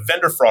types of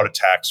vendor fraud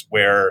attacks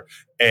where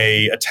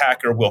a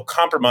attacker will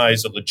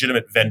compromise a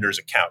legitimate vendor's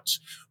account,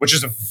 which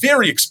is a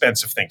very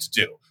expensive thing to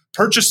do.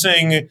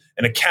 Purchasing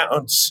an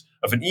account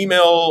of an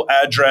email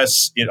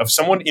address of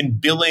someone in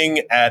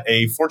billing at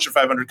a Fortune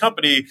 500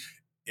 company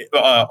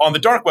on the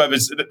dark web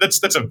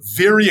that's a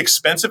very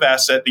expensive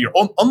asset that you're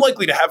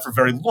unlikely to have for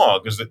very long,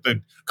 because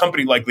the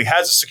company likely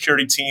has a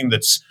security team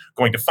that's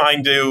going to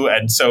find you,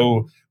 and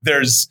so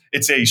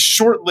it's a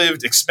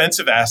short-lived,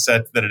 expensive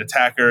asset that an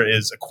attacker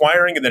is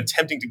acquiring and then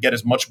attempting to get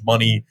as much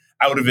money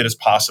out of it as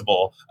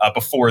possible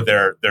before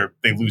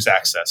they lose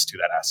access to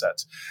that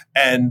asset.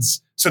 And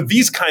so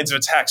these kinds of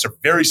attacks are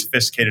very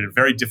sophisticated and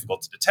very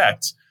difficult to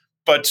detect,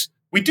 but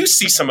we do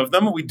see some of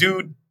them. We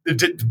do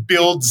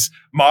build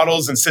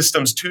models and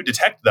systems to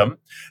detect them.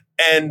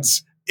 And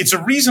it's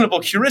a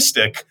reasonable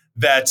heuristic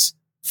that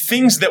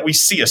things that we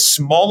see a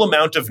small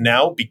amount of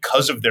now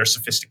because of their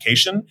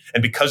sophistication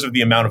and because of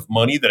the amount of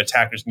money that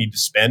attackers need to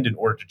spend in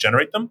order to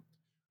generate them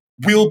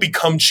will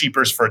become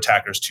cheaper for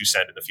attackers to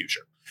send in the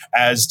future.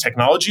 As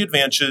technology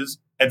advances,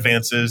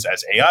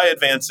 as AI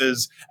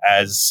advances,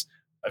 as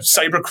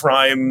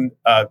cybercrime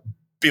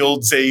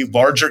builds a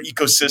larger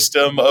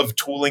ecosystem of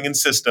tooling and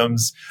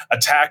systems,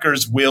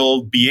 attackers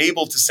will be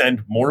able to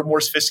send more and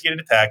more sophisticated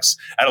attacks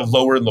at a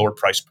lower and lower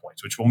price point,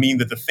 which will mean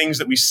that the things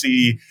that we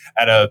see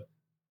at a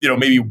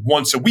maybe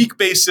once a week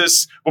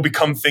basis will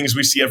become things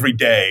we see every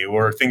day,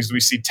 or things that we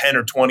see 10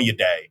 or 20 a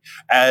day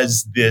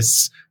as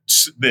this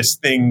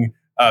thing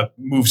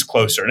moves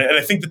closer. And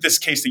I think that this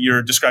case that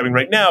you're describing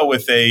right now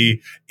with a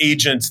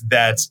agent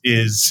that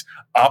is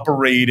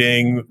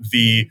operating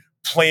the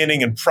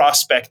planning and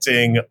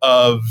prospecting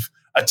of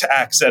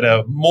attacks at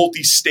a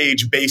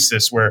multi-stage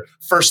basis, where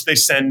first they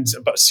send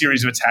a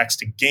series of attacks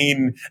to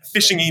gain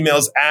phishing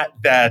emails at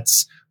that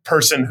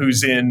person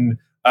who's in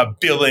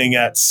billing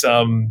at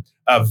some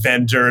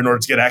vendor in order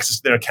to get access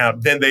to their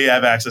account. Then they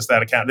have access to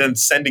that account, then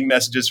sending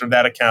messages from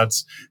that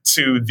account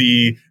to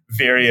the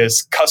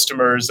various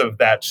customers of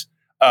that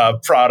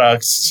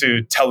products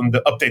to tell them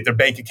to update their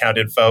bank account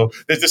info.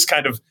 There's this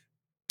kind of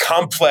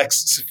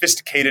complex,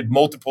 sophisticated,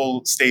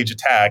 multiple stage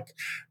attack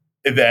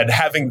that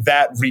having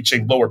that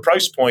reaching lower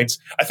price points,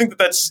 I think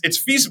it's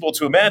feasible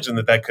to imagine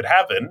that could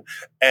happen.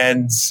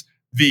 And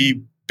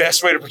the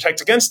best way to protect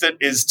against it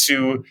is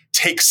to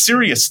take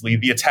seriously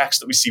the attacks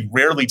that we see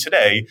rarely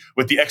today,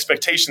 with the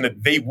expectation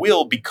that they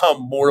will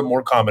become more and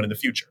more common in the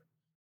future.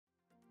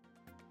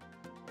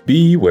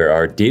 Be where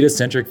our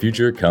data-centric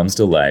future comes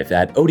to life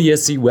at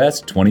ODSC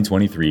West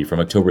 2023 from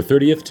October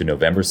 30th to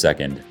November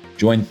 2nd.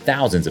 Join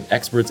thousands of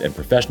experts and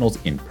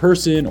professionals in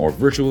person or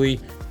virtually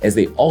as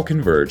they all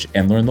converge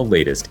and learn the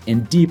latest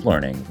in deep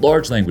learning,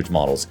 large language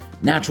models,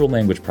 natural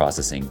language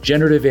processing,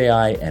 generative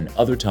AI, and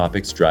other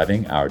topics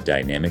driving our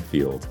dynamic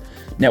field.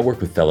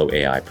 Network with fellow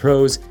AI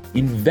pros,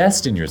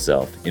 invest in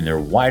yourself in their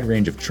wide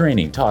range of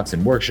training, talks,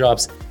 and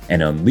workshops,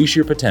 and unleash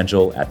your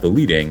potential at the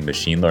leading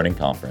machine learning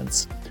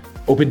conference.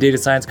 Open Data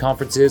Science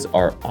conferences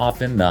are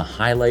often the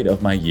highlight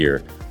of my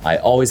year. I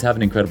always have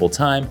an incredible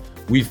time.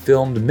 We've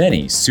filmed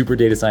many Super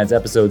Data Science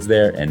episodes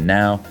there, and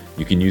now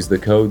you can use the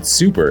code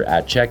SUPER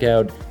at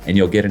checkout, and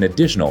you'll get an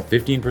additional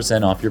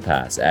 15% off your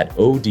pass at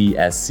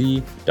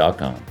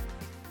odsc.com.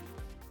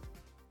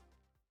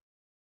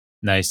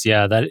 Nice.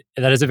 Yeah, that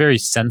is a very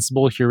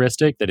sensible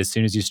heuristic that as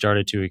soon as you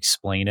started to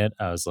explain it,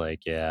 I was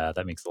like, yeah,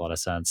 that makes a lot of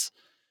sense.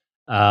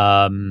 So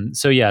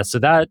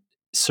that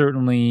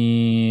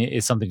certainly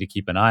is something to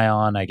keep an eye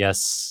on, I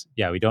guess.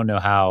 Yeah, we don't know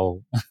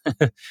how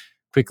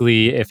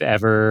quickly, if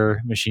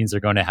ever, machines are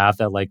going to have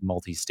that like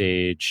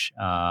multi-stage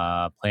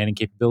planning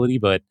capability,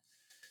 but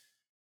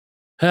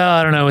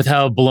I don't know, with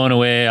how blown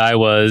away I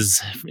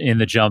was in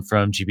the jump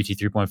from GPT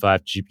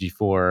 3.5 to GPT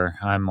 4,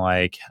 I'm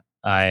like,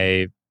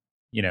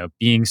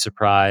 being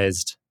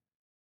surprised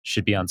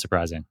should be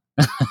unsurprising.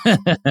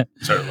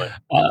 Certainly.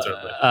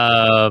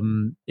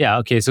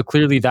 Okay. So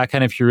clearly that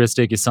kind of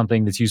heuristic is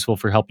something that's useful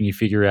for helping you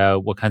figure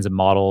out what kinds of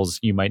models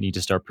you might need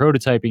to start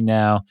prototyping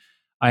now.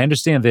 I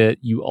understand that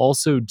you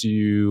also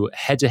do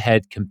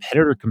head-to-head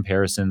competitor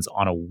comparisons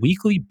on a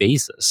weekly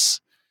basis.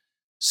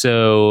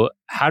 So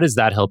how does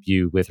that help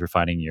you with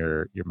refining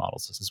your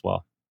models as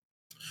well?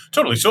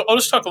 Totally. So I'll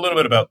just talk a little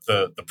bit about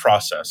the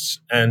process.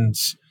 And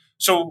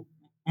so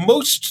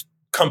most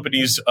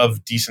companies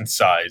of decent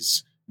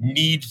size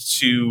need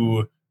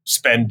to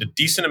spend a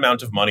decent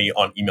amount of money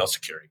on email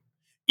security.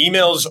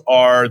 Emails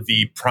are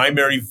the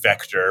primary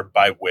vector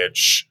by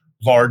which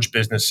large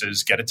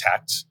businesses get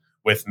attacked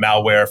with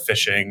malware,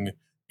 phishing,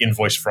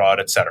 invoice fraud,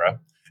 etc.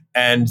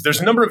 And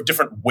there's a number of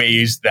different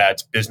ways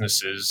that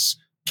businesses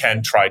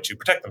can try to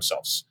protect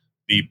themselves.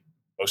 The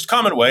most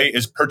common way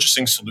is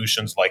purchasing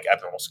solutions like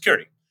abnormal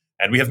security.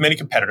 And we have many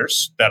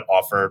competitors that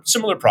offer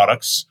similar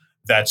products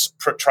that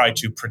try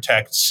to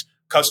protect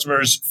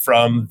customers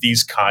from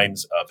these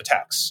kinds of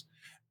attacks.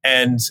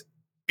 And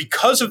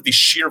because of the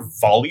sheer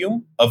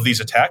volume of these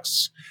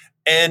attacks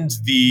and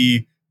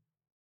the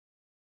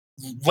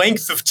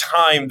length of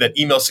time that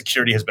email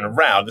security has been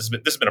around, this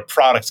has been a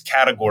product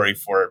category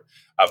for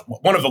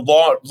one of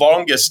the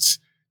longest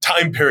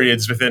time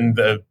periods within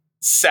the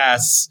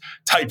SaaS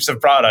types of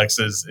products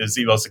is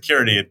email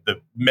security,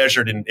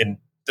 measured in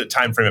the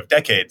time frame of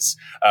decades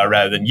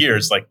rather than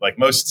years, like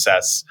most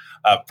SaaS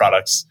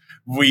products.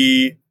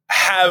 We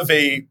have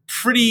a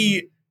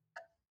pretty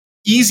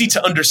easy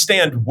to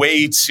understand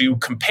way to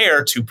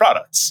compare two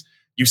products.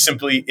 You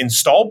simply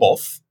install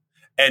both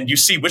and you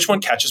see which one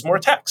catches more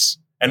attacks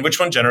and which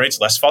one generates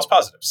less false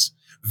positives.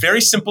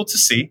 Very simple to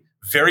see,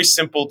 very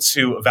simple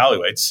to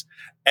evaluate.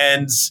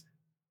 And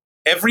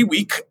every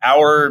week,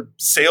 our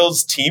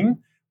sales team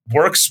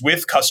works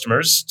with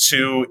customers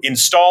to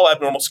install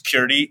abnormal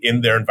security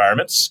in their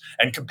environments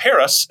and compare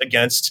us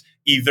against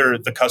either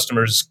the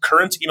customer's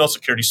current email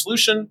security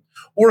solution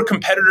or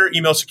competitor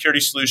email security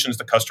solutions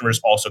the customer is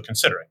also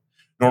considering.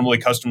 Normally,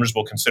 customers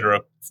will consider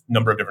a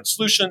number of different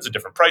solutions at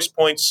different price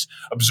points,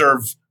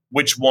 observe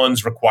which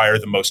ones require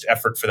the most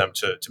effort for them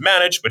to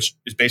manage, which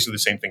is basically the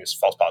same thing as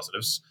false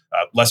positives.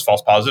 Less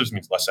false positives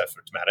means less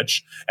effort to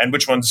manage, and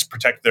which ones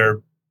protect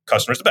their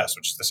customers the best,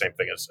 which is the same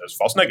thing as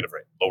false negative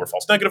rate. Lower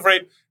false negative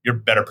rate, you're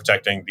better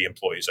protecting the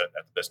employees at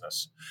the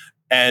business.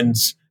 And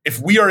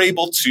if we are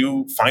able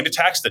to find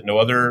attacks that no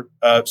other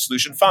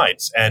solution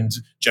finds and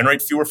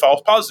generate fewer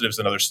false positives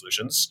than other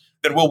solutions,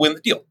 then we'll win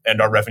the deal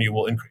and our revenue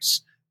will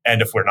increase.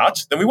 And if we're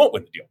not, then we won't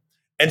win the deal.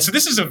 And so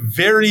this is a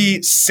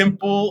very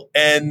simple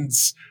and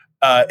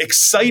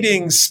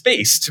exciting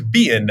space to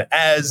be in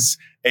as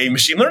a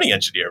machine learning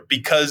engineer,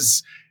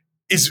 because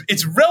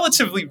it's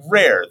relatively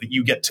rare that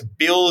you get to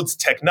build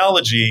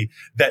technology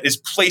that is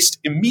placed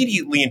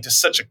immediately into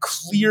such a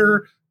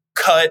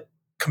clear-cut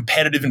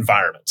competitive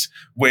environment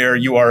where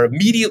you are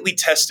immediately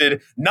tested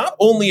not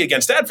only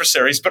against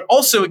adversaries, but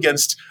also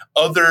against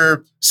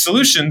other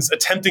solutions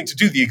attempting to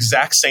do the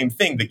exact same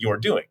thing that you're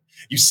doing.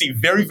 You see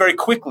very, very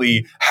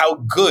quickly how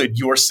good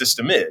your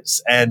system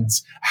is and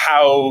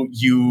how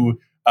you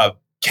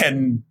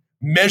can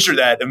measure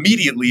that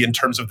immediately in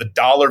terms of the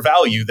dollar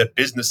value that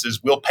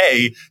businesses will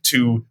pay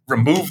to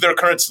remove their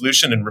current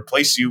solution and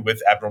replace you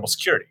with abnormal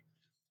security.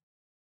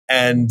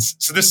 And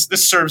so this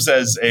serves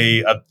as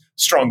a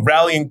strong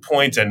rallying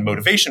point and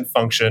motivation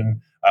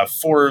function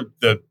for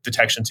the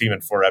detection team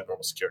and for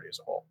abnormal security as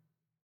a whole.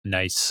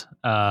 Nice.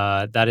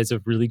 That is a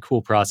really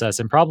cool process,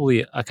 and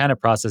probably a kind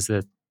of process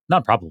that,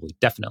 not probably,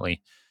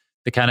 definitely,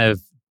 the kind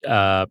of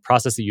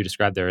process that you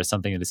described there is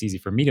something that is easy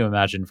for me to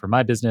imagine for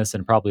my business,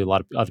 and probably a lot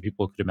of other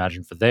people could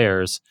imagine for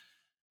theirs.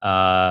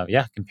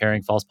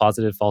 Comparing false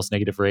positive, false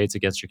negative rates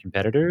against your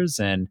competitors,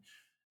 and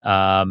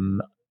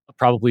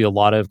probably a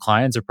lot of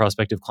clients or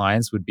prospective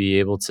clients would be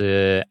able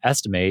to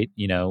estimate,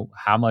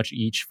 how much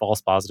each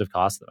false positive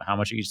costs them, how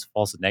much each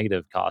false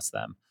negative costs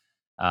them,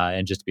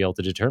 and just be able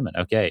to determine,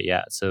 okay,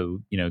 yeah, so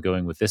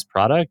going with this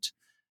product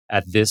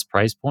at this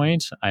price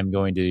point, I'm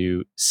going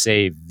to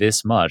save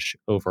this much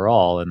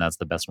overall, and that's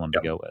the best one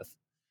to go with.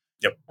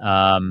 Yep.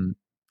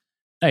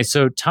 Nice.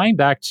 So tying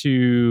back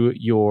to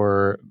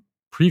your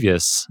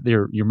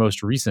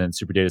most recent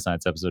Super Data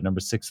Science episode, number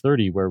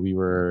 630, where we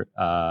were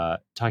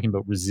talking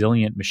about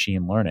resilient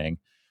machine learning.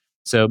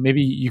 So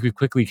maybe you could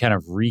quickly kind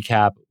of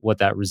recap what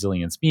that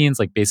resilience means.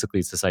 Like basically,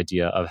 it's this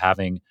idea of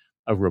having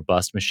a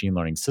robust machine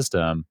learning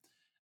system.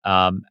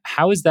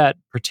 How is that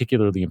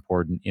particularly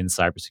important in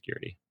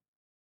cybersecurity?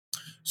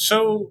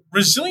 So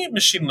resilient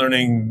machine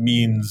learning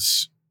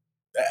means,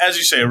 as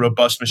you say, a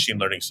robust machine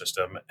learning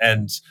system,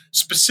 and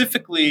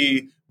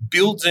specifically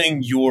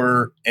building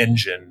your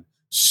engine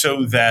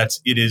so that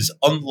it is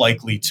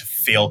unlikely to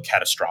fail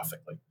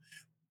catastrophically.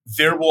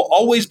 There will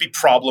always be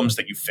problems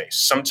that you face.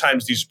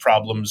 Sometimes these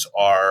problems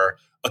are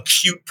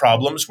acute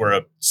problems where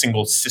a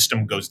single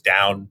system goes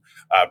down.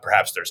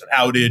 Perhaps there's an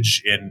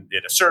outage in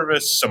a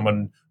service,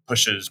 someone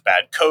pushes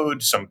bad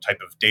code, some type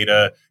of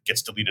data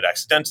gets deleted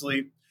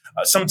accidentally.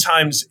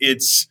 Sometimes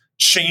it's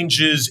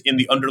changes in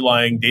the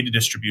underlying data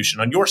distribution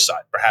on your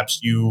side.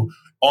 Perhaps you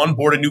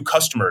onboard a new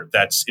customer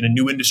that's in a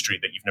new industry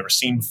that you've never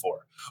seen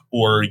before,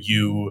 or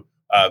you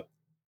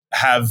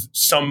have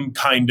some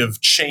kind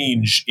of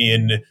change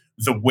in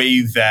the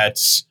way that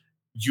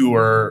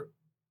you're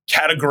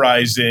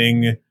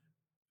categorizing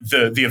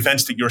the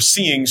events that you're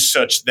seeing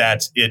such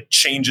that it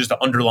changes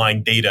the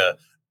underlying data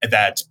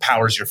that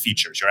powers your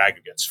features, your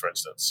aggregates, for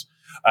instance.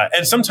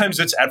 And sometimes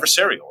it's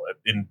adversarial.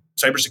 In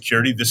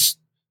cybersecurity, this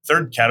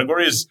third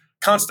category is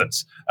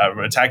constant.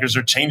 Attackers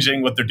are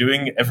changing what they're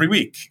doing every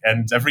week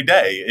and every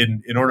day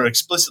in order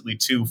explicitly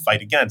to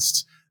fight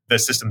against the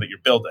system that you're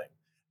building.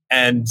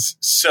 And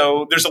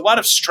so there's a lot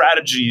of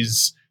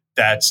strategies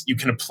that you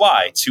can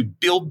apply to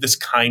build this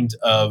kind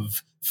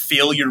of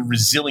failure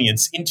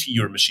resilience into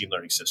your machine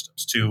learning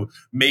systems, to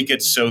make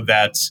it so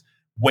that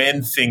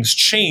when things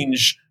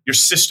change, your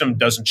system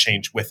doesn't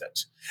change with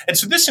it. And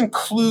so this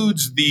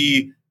includes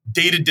the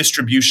data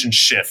distribution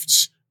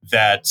shifts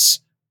that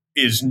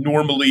is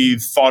normally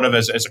thought of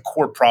as a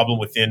core problem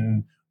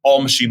within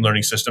all machine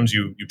learning systems.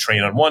 You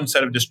train on one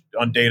set of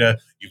on data,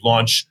 you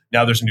launch,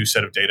 now there's a new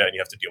set of data and you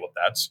have to deal with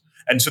that.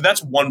 And so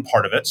that's one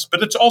part of it,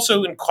 but it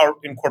also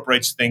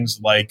incorporates things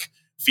like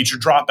feature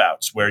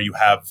dropouts, where you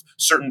have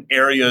certain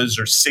areas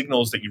or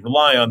signals that you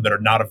rely on that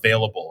are not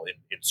available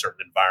in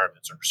certain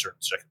environments or certain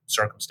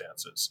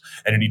circumstances.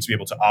 And it needs to be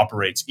able to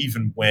operate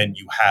even when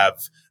you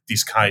have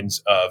these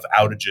kinds of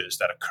outages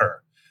that occur.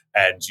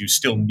 And you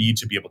still need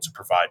to be able to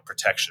provide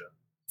protection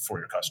for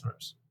your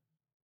customers.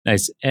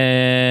 Nice.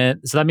 And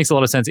so that makes a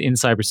lot of sense in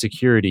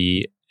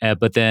cybersecurity.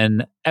 But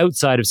then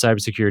outside of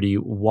cybersecurity,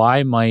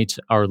 why might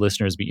our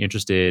listeners be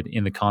interested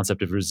in the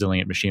concept of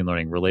resilient machine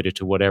learning related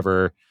to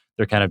whatever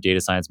their kind of data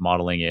science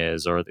modeling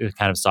is, or the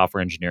kind of software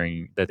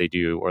engineering that they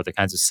do, or the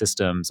kinds of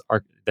systems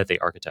that they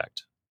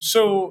architect?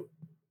 So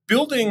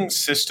building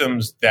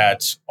systems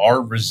that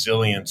are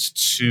resilient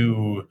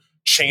to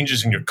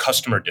changes in your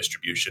customer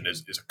distribution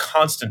is a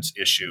constant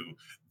issue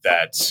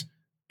that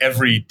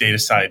every data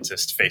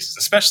scientist faces,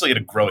 especially at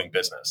a growing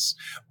business.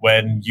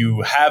 When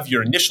you have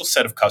your initial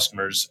set of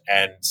customers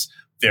and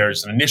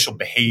there's an initial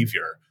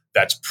behavior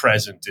that's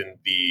present in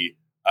the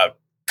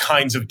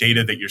kinds of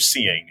data that you're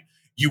seeing,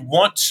 you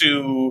want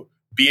to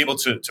be able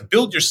to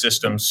build your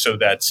systems so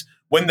that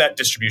when that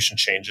distribution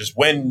changes,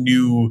 when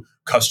new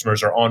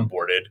customers are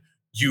onboarded,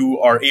 you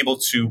are able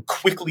to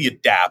quickly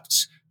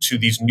adapt to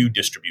these new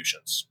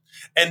distributions.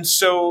 And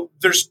so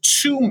there's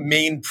two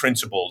main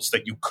principles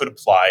that you could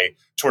apply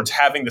towards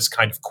having this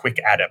kind of quick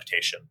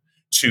adaptation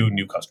to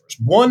new customers.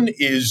 One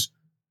is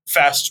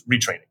fast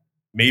retraining.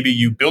 Maybe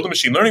you build a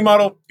machine learning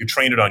model, you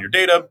train it on your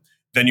data,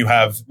 then you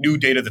have new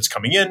data that's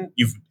coming in.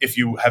 If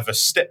you have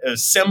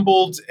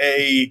assembled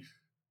a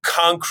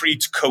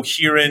concrete,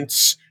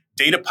 coherent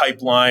data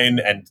pipeline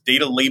and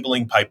data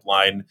labeling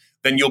pipeline,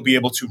 then you'll be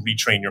able to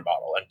retrain your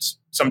model. And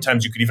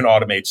sometimes you could even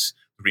automate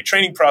the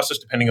retraining process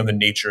depending on the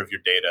nature of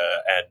your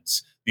data and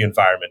the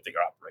environment that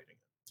you're operating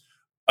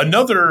in.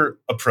 Another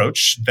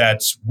approach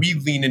that we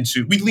lean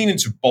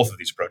into both of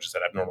these approaches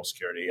at Abnormal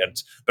Security,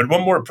 but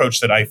one more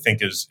approach that I think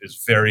is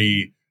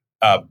very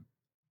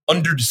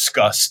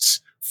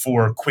under-discussed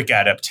for quick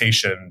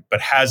adaptation, but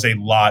has a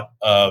lot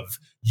of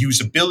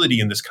usability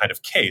in this kind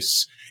of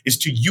case, is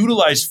to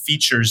utilize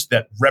features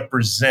that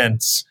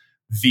represent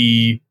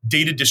the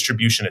data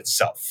distribution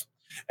itself.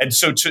 And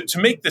so to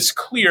make this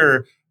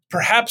clear,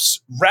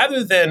 perhaps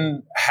rather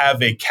than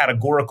have a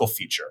categorical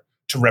feature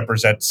to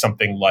represent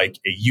something like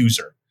a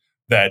user,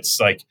 that's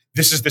like,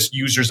 this is this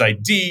user's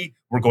ID,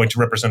 we're going to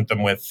represent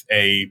them with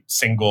a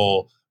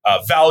single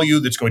value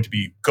that's going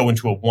to go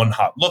into a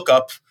one-hot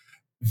lookup,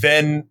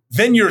 then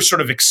you're sort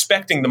of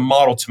expecting the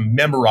model to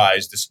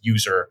memorize this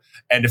user.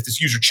 And if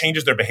this user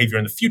changes their behavior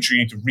in the future,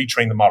 you need to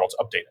retrain the model to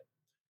update it.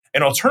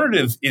 An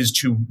alternative is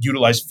to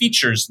utilize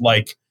features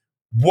like,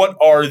 what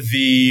are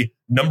the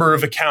number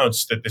of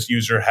accounts that this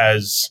user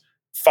has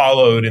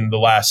followed in the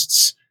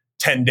last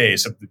 10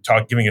 days?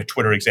 Giving a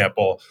Twitter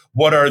example,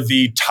 what are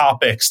the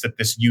topics that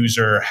this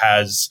user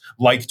has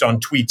liked on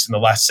tweets in the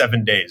last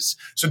 7 days?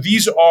 So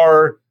these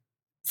are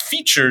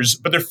features,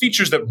 but they're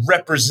features that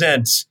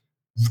represent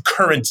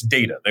current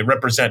data. They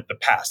represent the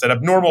past. At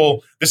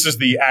Abnormal, this is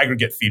the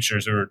aggregate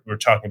features we were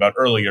talking about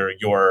earlier.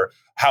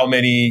 How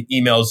many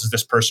emails has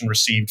this person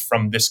received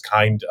from this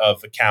kind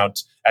of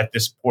account at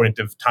this point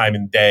of time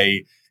and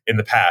day in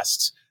the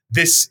past?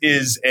 This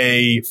is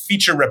a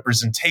feature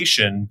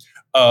representation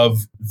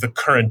of the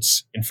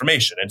current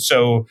information. And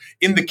so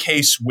in the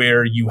case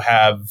where you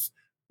have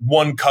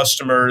one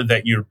customer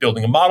that you're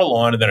building a model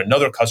on and then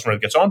another customer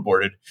that gets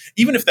onboarded,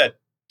 even if that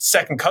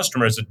second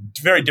customer is a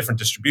very different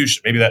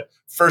distribution. Maybe that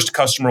first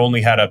customer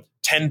only had a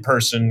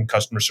 10-person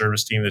customer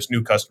service team. This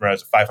new customer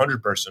has a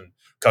 500-person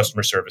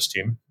customer service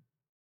team.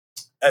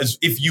 As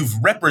if you've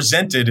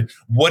represented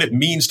what it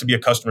means to be a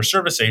customer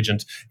service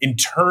agent in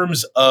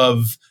terms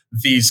of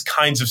these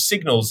kinds of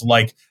signals,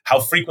 like how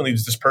frequently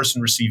does this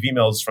person receive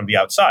emails from the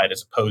outside,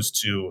 as opposed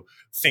to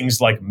things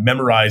like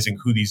memorizing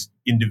who these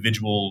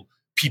individual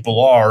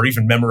people are, or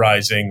even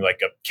memorizing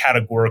like a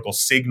categorical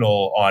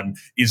signal on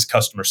is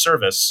customer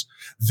service,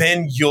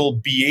 then you'll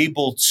be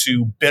able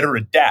to better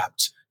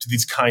adapt to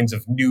these kinds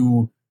of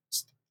new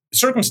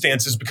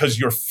circumstances because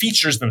your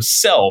features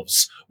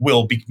themselves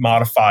will be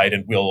modified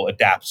and will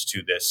adapt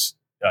to this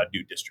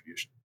new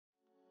distribution.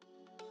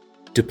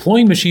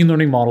 Deploying machine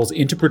learning models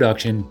into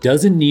production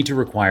doesn't need to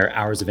require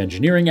hours of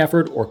engineering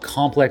effort or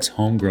complex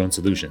homegrown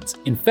solutions.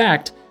 In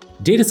fact,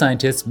 data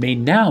scientists may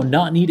now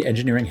not need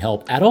engineering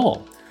help at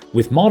all.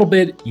 With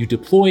ModelBit, you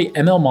deploy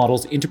ML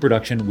models into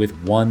production with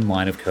one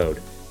line of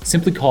code.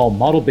 Simply call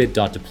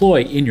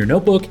modelbit.deploy in your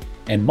notebook,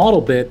 and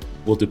ModelBit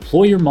will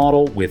deploy your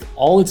model with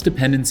all its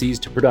dependencies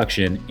to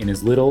production in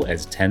as little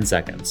as 10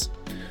 seconds.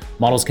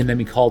 Models can then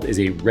be called as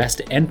a REST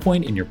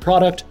endpoint in your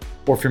product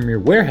or from your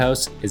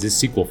warehouse as a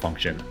SQL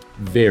function.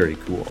 Very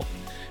cool.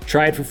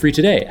 Try it for free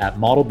today at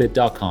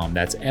modelbit.com.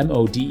 That's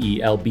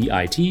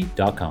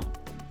modelbit.com.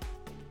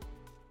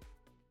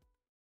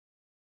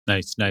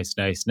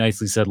 Nice.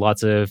 Nicely said.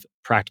 Lots of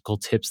practical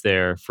tips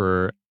there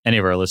for any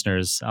of our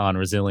listeners on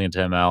resilient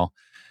ML.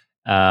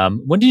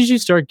 When did you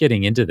start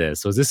getting into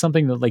this? Was this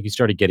something that you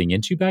started getting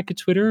into back at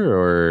Twitter,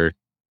 or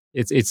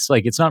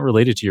it's not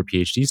related to your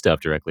PhD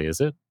stuff directly,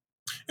 is it?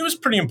 It was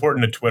pretty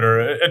important at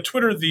Twitter. At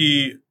Twitter,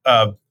 the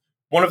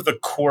one of the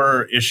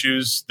core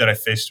issues that I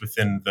faced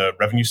within the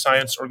revenue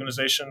science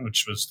organization,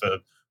 which was the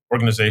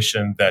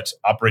organization that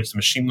operates the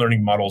machine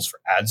learning models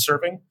for ad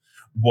serving,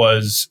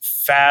 was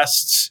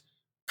fast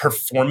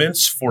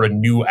performance for a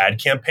new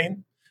ad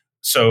campaign.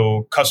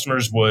 So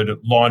customers would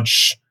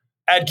launch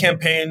ad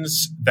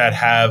campaigns that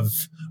have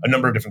a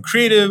number of different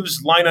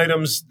creatives, line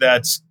items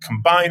that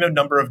combine a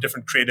number of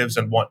different creatives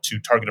and want to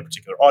target a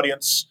particular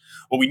audience.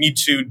 What we need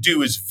to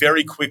do is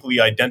very quickly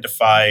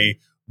identify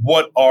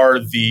what are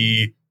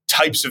the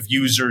types of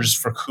users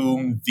for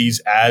whom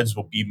these ads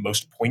will be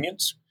most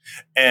poignant.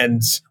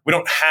 And we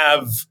don't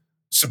have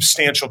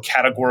substantial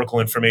categorical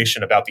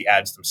information about the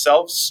ads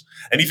themselves.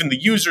 And even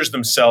the users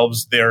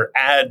themselves, their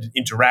ad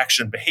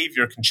interaction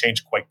behavior can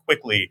change quite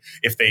quickly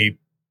if they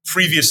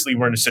previously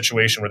were in a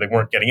situation where they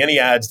weren't getting any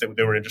ads that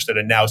they were interested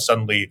in. Now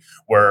suddenly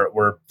where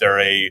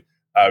they're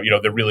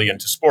they're really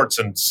into sports,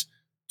 and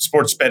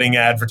sports betting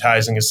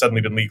advertising has suddenly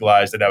been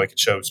legalized, and now we can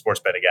show sports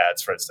betting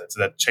ads, for instance.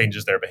 That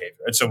changes their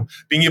behavior. And so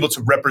being able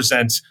to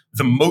represent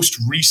the most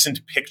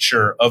recent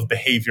picture of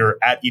behavior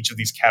at each of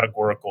these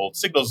categorical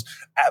signals,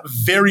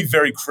 very,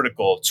 very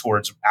critical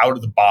towards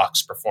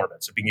out-of-the-box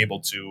performance, of being able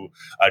to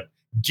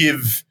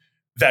give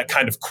that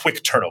kind of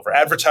quick turnover.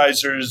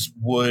 Advertisers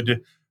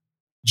would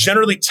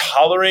generally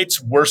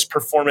tolerate worse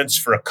performance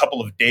for a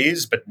couple of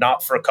days, but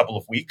not for a couple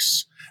of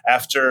weeks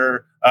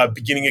after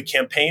beginning a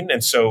campaign.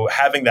 And so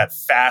having that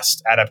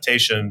fast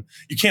adaptation,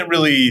 you can't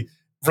really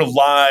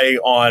rely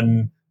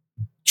on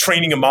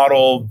training a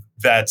model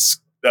that's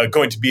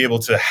going to be able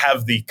to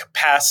have the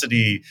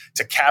capacity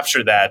to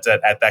capture that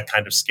at that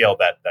kind of scale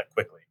that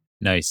quickly.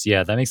 Nice.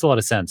 Yeah, that makes a lot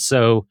of sense.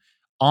 So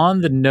on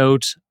the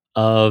note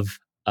of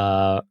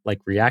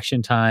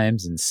reaction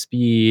times and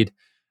speed,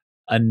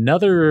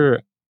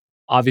 another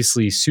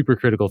obviously super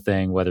critical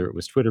thing, whether it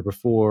was Twitter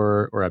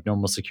before or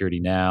abnormal security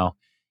now,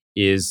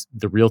 is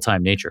the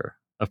real-time nature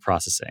of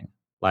processing.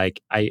 I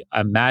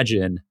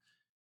imagine,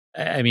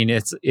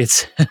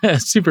 it's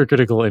super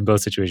critical in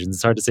both situations.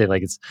 It's hard to say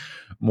it's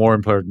more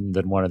important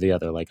than one or the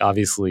other.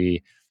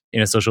 Obviously,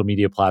 in a social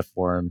media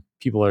platform,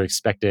 people are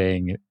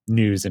expecting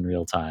news in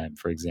real time,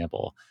 for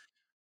example.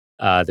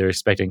 They're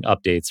expecting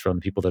updates from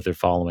the people that they're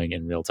following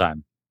in real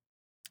time.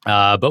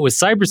 But with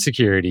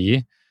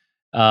cybersecurity,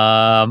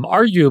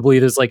 arguably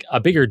there's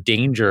a bigger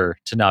danger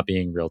to not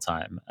being real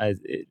time.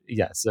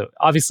 So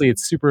obviously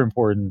it's super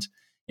important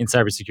in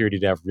cybersecurity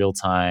to have real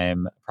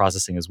time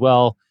processing as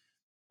well.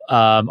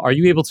 Are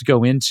you able to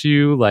go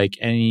into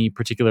any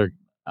particular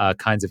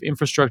kinds of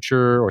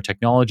infrastructure or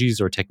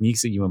technologies or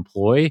techniques that you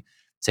employ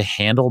to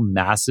handle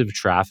massive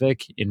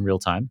traffic in real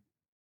time?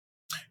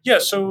 Yeah,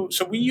 so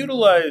we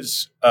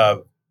utilize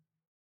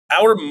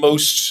our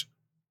most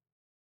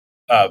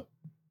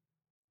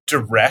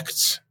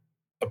direct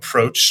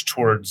approach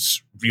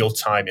towards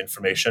real-time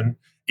information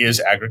is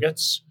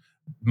aggregates.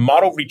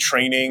 Model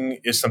retraining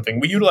is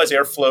something we utilize.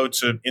 Airflow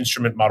to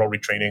instrument model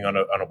retraining on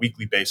a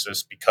weekly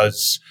basis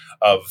because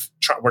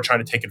we're trying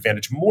to take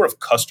advantage more of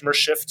customer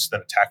shifts than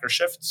attacker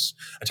shifts.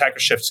 Attacker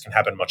shifts can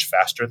happen much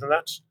faster than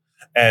that.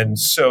 And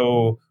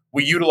so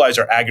we utilize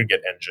our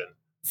aggregate engine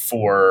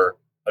for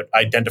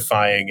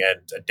identifying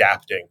and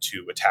adapting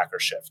to attacker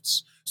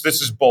shifts. So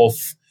this is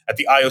both at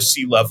the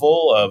IOC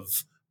level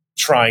of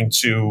trying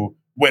to,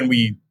 when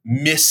we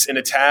miss an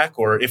attack,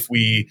 or if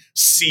we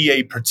see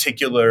a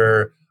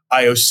particular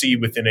IOC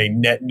within a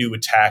net new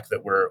attack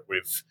that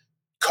we've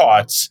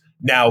caught,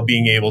 now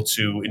being able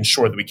to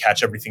ensure that we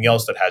catch everything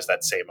else that has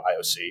that same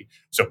IOC.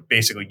 So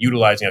basically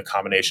utilizing a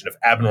combination of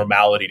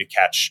abnormality to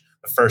catch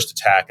the first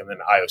attack and then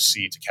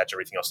IOC to catch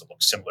everything else that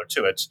looks similar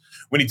to it.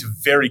 We need to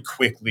very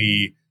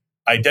quickly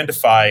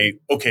identify,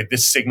 okay,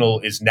 this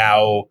signal is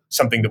now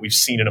something that we've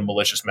seen in a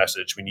malicious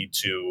message. We need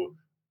to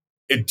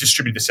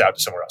distribute this out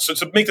to somewhere else. So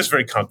to make this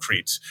very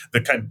concrete,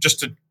 just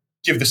to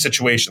give the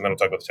situation, then I'll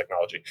talk about the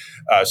technology.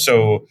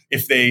 So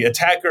if the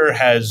attacker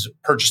has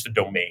purchased a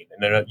domain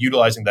and they're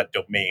utilizing that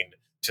domain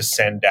to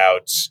send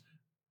out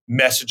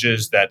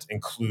messages that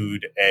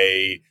include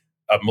a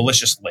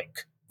malicious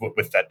link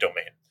with that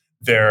domain,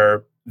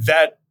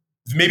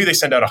 maybe they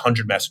send out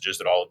 100 messages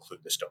that all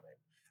include this domain.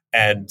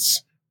 And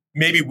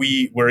maybe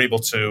we were able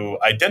to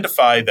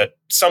identify that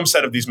some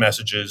set of these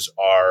messages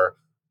are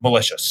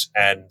malicious.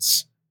 And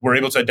we're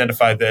able to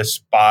identify this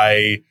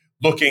by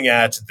looking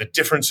at the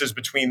differences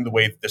between the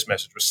way that this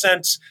message was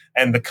sent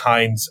and the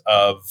kinds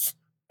of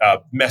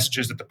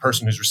messages that the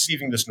person who's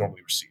receiving this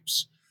normally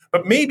receives.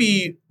 But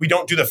maybe we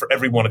don't do that for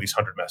every one of these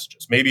 100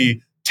 messages.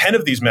 Maybe 10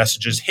 of these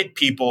messages hit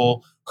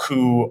people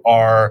who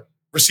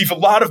receive a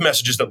lot of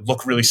messages that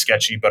look really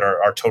sketchy but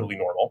are totally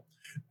normal.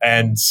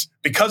 And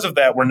because of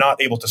that, we're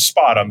not able to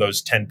spot on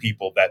those 10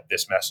 people that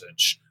this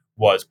message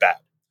was bad.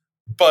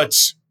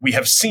 But we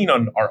have seen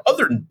on our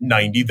other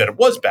 90 that it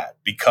was bad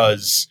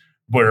because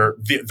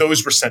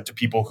those were sent to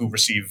people who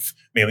receive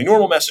mainly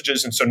normal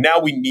messages. And so now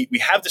we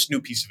have this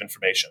new piece of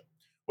information,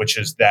 which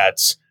is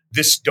that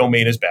this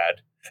domain is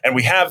bad. And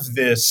we have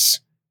this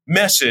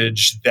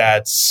message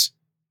that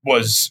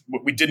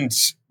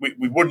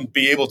we wouldn't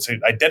be able to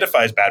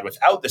identify as bad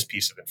without this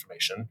piece of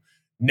information,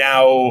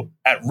 now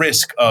at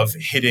risk of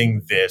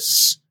hitting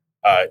this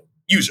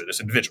user, this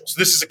individual. So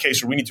this is a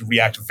case where we need to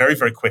react very,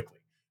 very quickly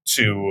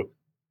to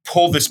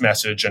pull this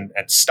message and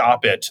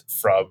stop it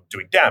from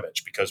doing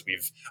damage, because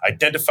we've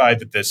identified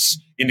that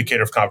this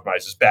indicator of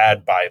compromise is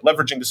bad by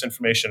leveraging this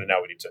information, and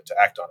now we need to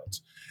act on it.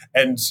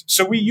 And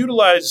so we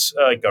utilize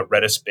like a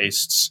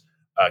Redis-based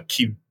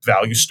key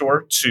value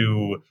store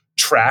to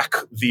track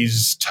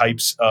these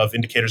types of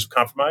indicators of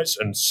compromise.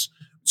 And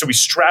so we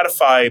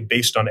stratify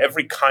based on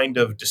every kind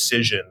of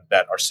decision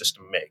that our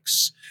system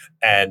makes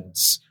and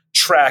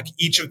track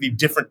each of the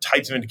different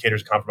types of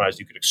indicators of compromise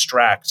you could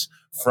extract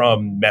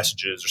from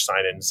messages or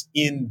sign-ins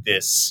in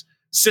this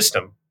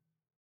system,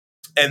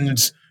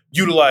 and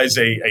utilize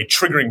a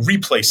triggering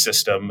replay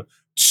system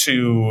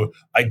to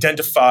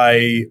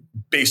identify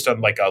based on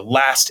like a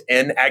last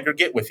n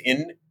aggregate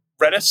within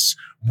Redis.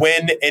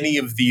 When any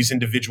of these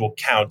individual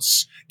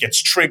counts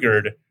gets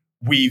triggered,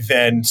 we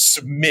then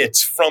submit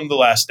from the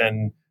last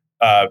n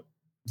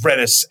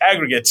Redis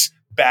aggregates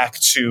back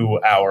to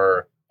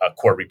our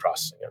core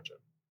reprocessing engine.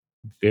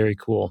 Very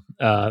cool.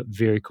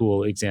 Very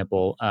cool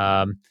example.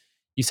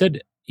 You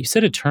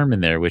said a term in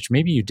there, which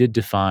maybe you did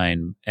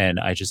define and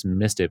I just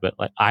missed it, but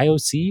like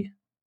IOC?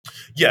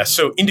 Yeah,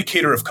 so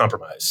indicator of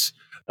compromise.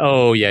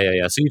 Oh,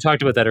 yeah. So you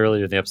talked about that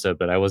earlier in the episode,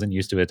 but I wasn't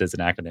used to it as an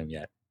acronym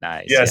yet.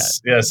 Nice.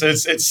 Yes.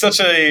 It's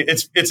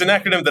an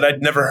acronym that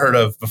I'd never heard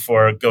of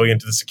before going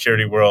into the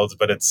security world,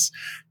 but it's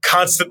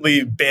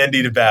constantly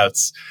bandied about.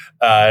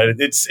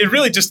 It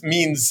really just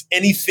means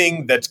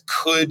anything that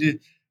could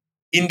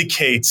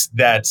indicate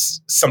that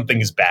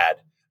something is bad.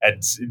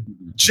 And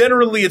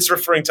generally, it's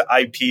referring to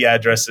IP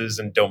addresses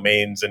and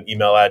domains and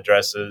email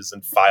addresses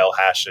and file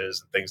hashes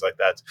and things like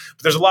that.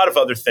 But there's a lot of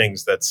other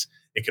things that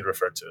it could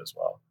refer to as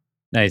well.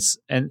 Nice.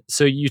 And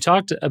so you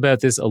talked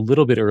about this a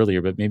little bit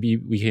earlier, but maybe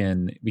we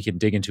can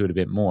dig into it a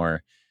bit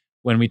more.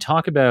 When we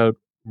talk about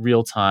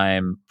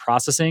real-time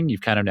processing,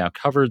 you've kind of now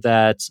covered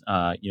that.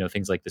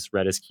 Things like this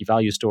Redis key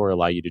value store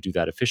allow you to do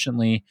that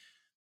efficiently.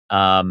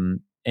 And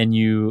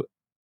you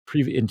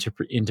into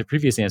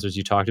previous answers,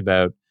 you talked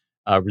about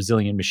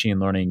resilient machine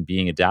learning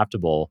being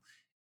adaptable.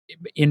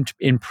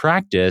 In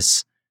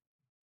practice,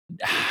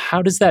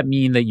 how does that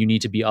mean that you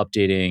need to be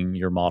updating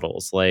your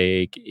models?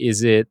 Like,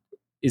 is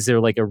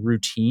there like a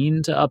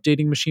routine to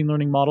updating machine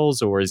learning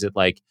models, or is it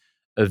like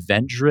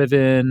event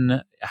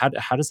driven?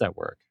 How does that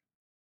work?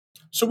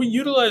 So we've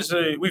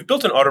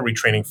built an auto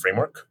retraining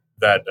framework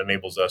that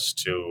enables us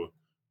to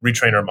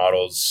retrain our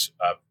models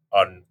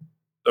on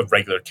a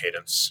regular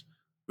cadence.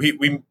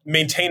 We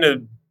maintain a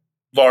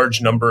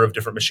large number of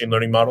different machine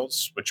learning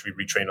models, which we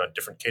retrain on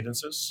different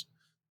cadences.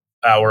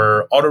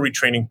 Our auto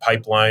retraining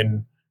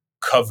pipeline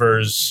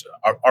covers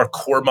our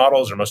core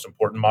models, our most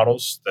important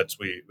models that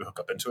we hook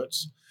up into it.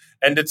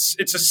 And it's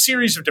a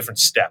series of different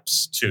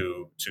steps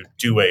to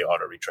do a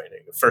auto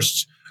retraining.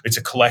 First, it's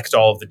to collect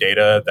all of the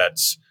data that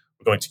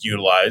we're going to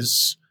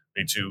utilize.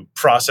 We need to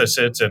process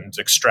it and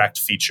extract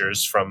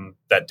features from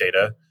that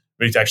data.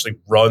 We need to actually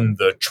run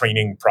the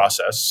training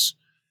process.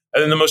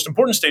 And then the most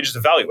important stage is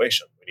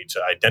evaluation. We need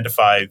to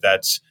identify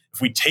that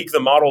if we take the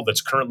model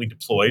that's currently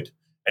deployed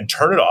and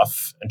turn it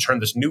off and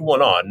turn this new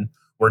one on,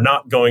 we're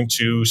not going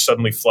to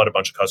suddenly flood a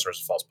bunch of customers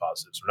with false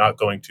positives. We're not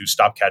going to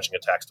stop catching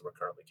attacks that we're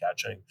currently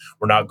catching.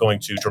 We're not going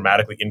to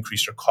dramatically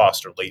increase our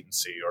cost or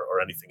latency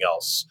or anything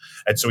else.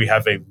 And so we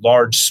have a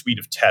large suite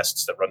of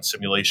tests that run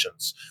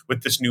simulations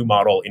with this new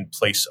model in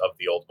place of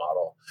the old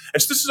model.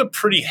 And so this is a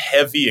pretty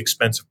heavy,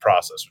 expensive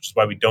process, which is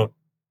why we don't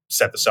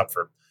set this up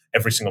for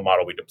every single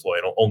model we deploy,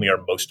 and only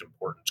our most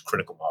important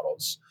critical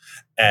models.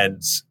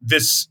 And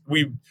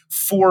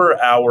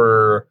for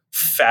our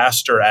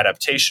faster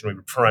adaptation, we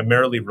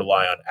primarily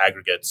rely on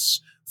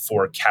aggregates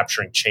for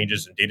capturing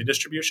changes in data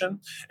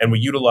distribution. And we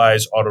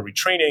utilize auto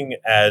retraining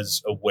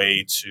as a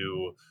way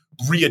to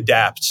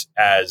readapt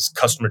as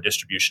customer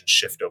distributions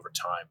shift over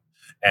time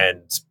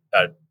and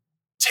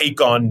take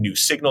on new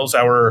signals.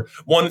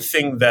 One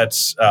thing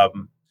that's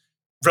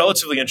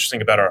relatively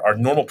interesting about our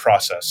normal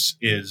process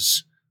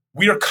is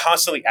we are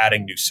constantly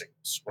adding new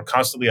signals. We're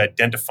constantly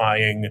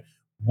identifying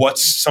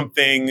what's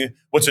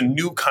a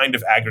new kind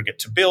of aggregate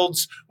to build,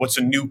 what's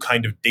a new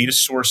kind of data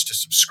source to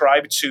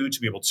subscribe to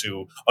be able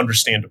to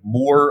understand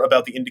more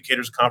about the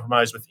indicators of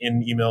compromise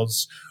within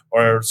emails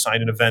or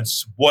sign-in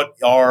events, what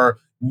are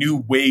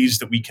new ways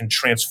that we can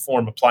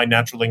transform, apply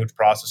natural language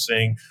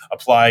processing,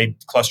 apply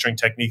clustering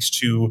techniques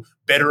to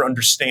better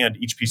understand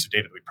each piece of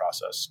data that we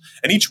process.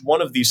 And each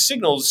one of these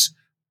signals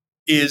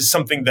is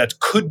something that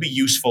could be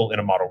useful in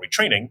a model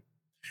retraining.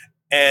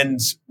 And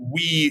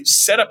we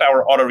set up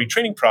our auto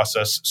retraining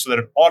process so that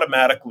it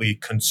automatically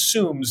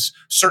consumes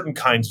certain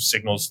kinds of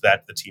signals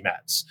that the team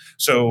adds.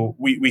 So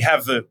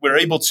we're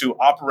able to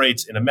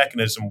operate in a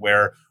mechanism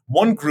where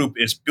one group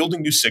is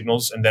building new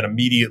signals and then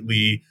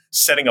immediately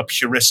setting up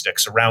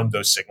heuristics around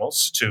those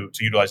signals to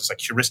utilize this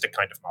like heuristic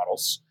kind of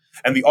models.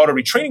 And the auto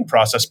retraining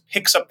process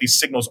picks up these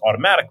signals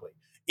automatically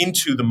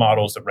into the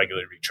models that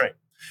regularly retrain.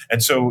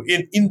 And so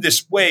in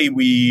this way,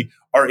 we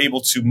are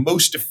able to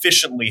most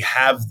efficiently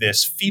have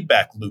this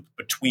feedback loop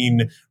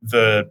between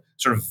the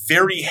sort of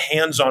very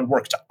hands-on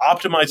work to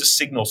optimize a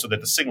signal so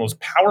that the signal is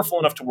powerful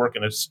enough to work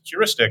in a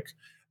heuristic,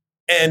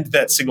 and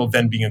that signal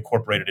then being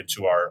incorporated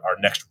into our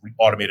next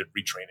automated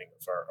retraining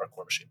of our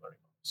core machine learning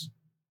models.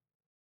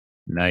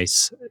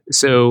 Nice.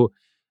 So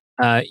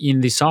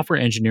in the software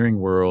engineering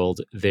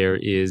world, there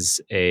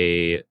is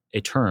a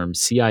term,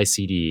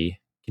 CI/CD,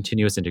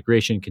 continuous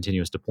integration,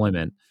 continuous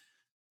deployment,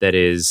 that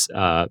is,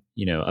 a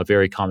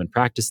very common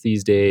practice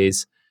these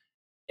days.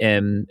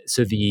 And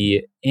so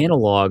the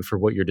analog for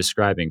what you're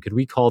describing, could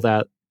we call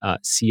that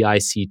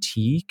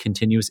CICT,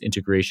 continuous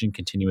integration,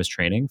 continuous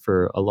training,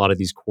 for a lot of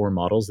these core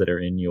models that are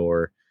in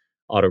your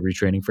auto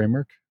retraining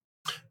framework?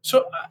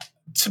 So,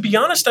 to be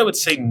honest, I would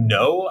say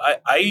no.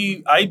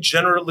 I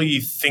generally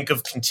think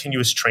of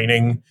continuous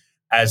training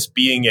as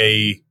being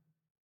a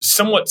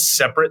somewhat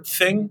separate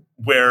thing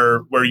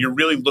where you're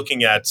really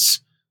looking at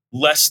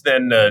less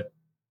than a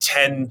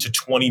 10 to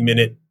 20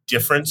 minute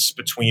difference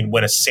between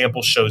when a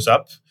sample shows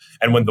up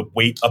and when the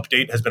weight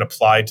update has been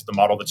applied to the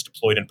model that's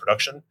deployed in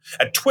production.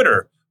 At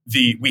Twitter,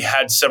 we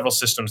had several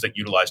systems that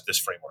utilized this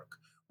framework,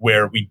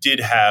 where we did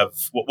have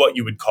what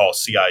you would call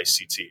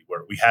CI/CD,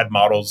 where we had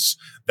models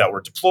that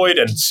were deployed,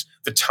 and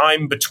the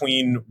time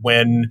between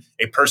when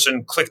a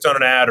person clicked on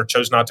an ad or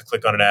chose not to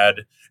click on an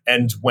ad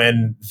and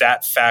when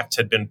that fact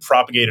had been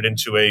propagated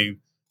into a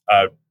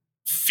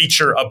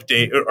feature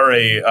update or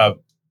a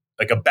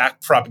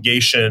back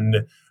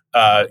propagation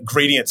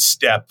gradient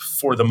step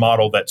for the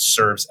model that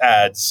serves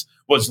ads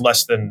was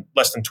less than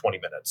 20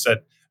 minutes.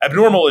 At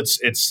abnormal,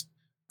 it's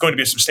going to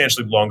be a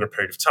substantially longer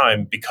period of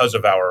time because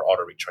of our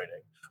auto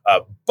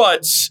retraining.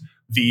 But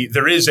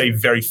there is a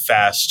very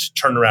fast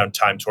turnaround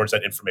time towards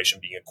that information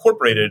being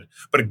incorporated,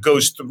 but it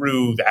goes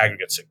through the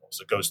aggregate signals.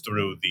 It goes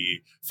through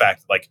the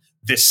fact like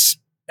this.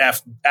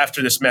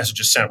 After this message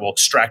is sent, we'll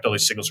extract all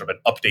these signals from it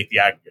and update the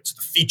aggregates.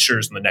 The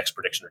features and the next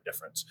prediction are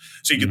different.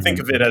 So you can think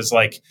of it as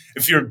like,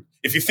 if you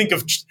think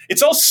of,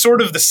 it's all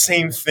sort of the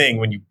same thing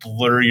when you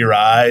blur your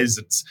eyes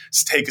and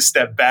take a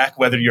step back,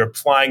 whether you're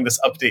applying this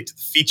update to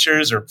the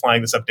features or applying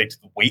this update to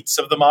the weights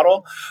of the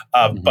model.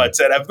 But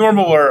at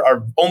abnormal,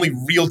 our only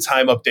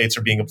real-time updates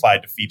are being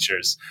applied to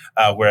features.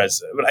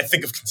 Whereas I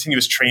think of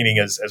continuous training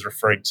as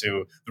referring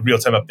to the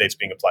real-time updates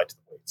being applied to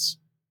the weights.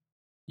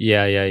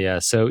 Yeah.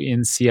 So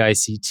in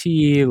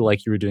CICT,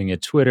 like you were doing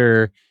at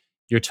Twitter,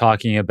 you're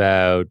talking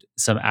about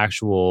some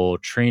actual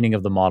training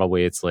of the model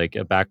weights, like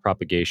a back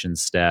propagation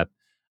step.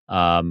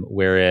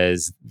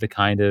 Whereas the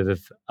kind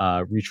of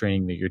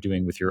retraining that you're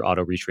doing with your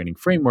auto retraining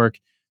framework,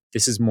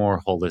 this is more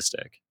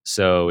holistic.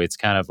 So it's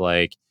kind of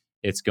like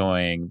it's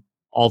going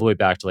all the way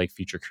back to like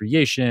feature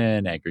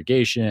creation,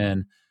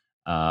 aggregation,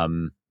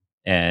 and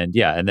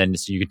then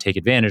so you can take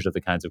advantage of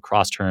the kinds of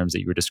cross terms that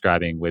you were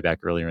describing way back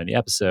earlier in the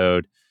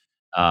episode.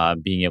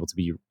 Being able to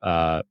be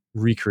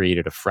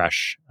recreated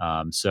afresh.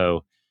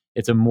 So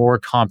it's a more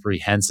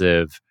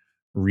comprehensive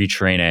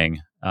retraining.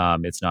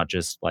 It's not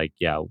just like,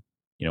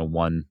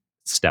 one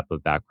step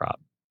of backprop.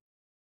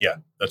 Yeah,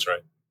 that's right.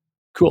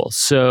 Cool.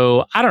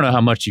 So I don't know how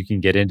much you can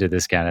get into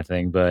this kind of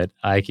thing, but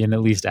I can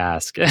at least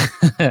ask.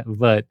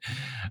 But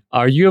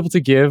are you able to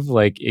give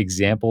like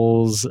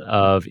examples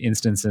of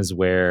instances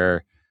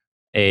where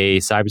a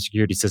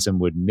cybersecurity system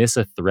would miss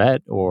a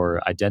threat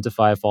or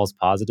identify a false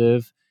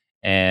positive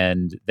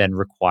and then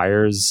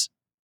requires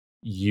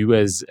you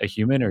as a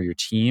human or your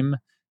team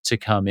to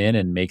come in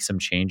and make some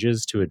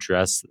changes to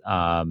address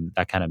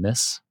that kind of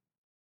miss?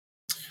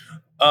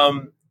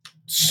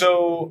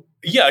 So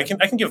yeah, I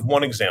can give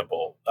one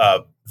example.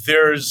 I'll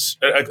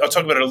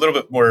talk about it a little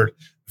bit more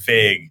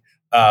vague.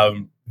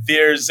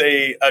 There's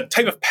a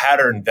type of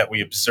pattern that we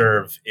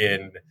observe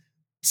in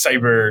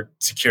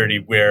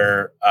cybersecurity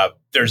where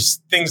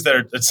there's things that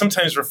are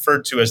sometimes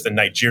referred to as the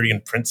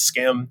Nigerian prince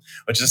scam,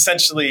 which is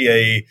essentially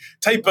a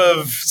type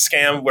of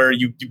scam where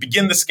you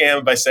begin the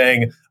scam by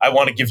saying, I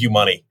want to give you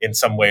money in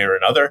some way or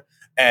another.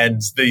 And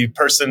the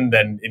person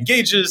then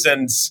engages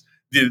and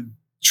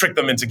trick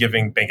them into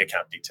giving bank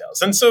account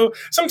details. And so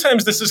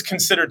sometimes this is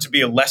considered to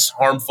be a less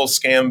harmful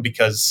scam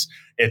because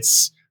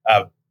it's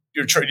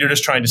you're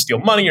just trying to steal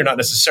money. You're not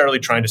necessarily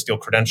trying to steal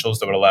credentials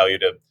that would allow you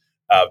to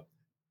uh,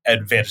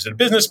 advantage in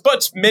business.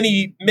 But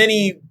many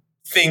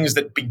things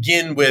that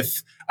begin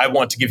with "I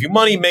want to give you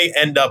money" may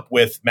end up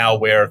with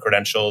malware,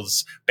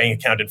 credentials, bank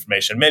account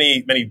information,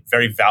 many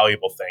very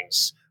valuable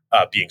things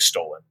being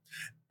stolen.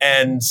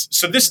 And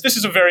so this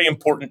is a very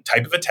important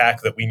type of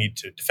attack that we need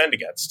to defend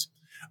against.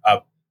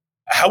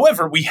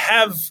 However, we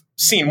have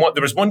seen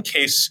there was one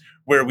case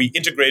where we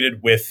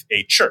integrated with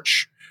a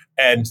church,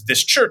 and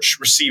this church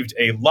received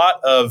a lot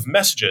of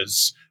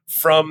messages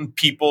from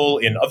people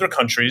in other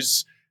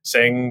countries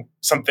saying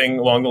something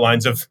along the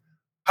lines of,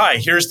 "Hi,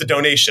 here's the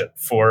donation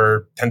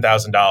for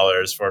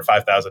 $10,000, for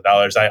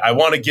 $5,000. I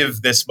want to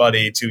give this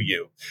money to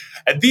you."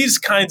 And these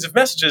kinds of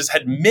messages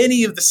had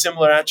many of the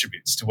similar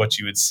attributes to what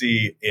you would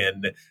see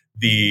in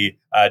the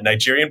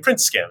Nigerian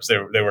prince scams.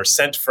 They were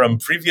sent from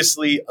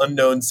previously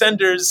unknown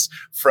senders,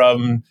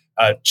 from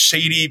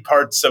shady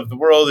parts of the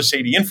world, a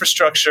shady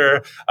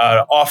infrastructure,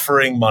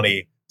 offering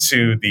money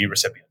to the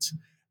recipient.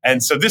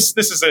 And so this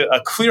is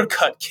a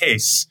clear-cut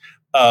case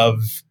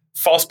of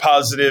false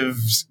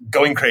positives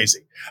going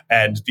crazy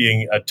and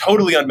being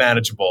totally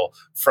unmanageable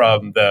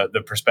from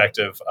the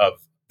perspective of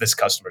this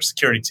customer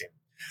security team.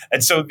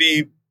 And so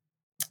the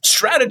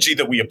strategy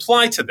that we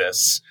apply to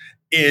this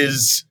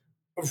is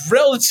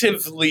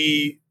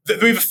relatively,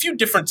 we have a few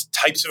different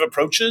types of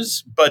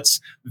approaches, but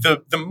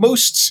the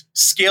most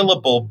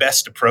scalable,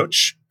 best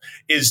approach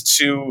is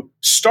to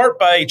start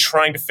by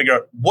trying to figure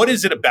out what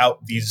is it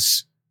about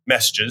these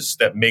messages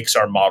that makes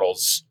our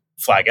models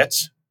flag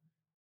it,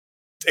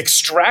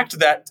 extract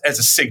that as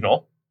a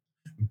signal,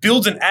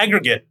 build an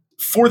aggregate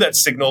for that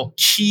signal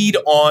keyed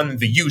on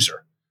the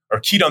user or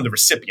keyed on the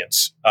recipient.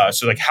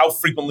 So like, how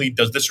frequently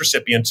does this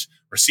recipient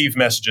receive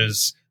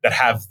messages that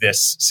have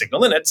this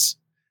signal in it?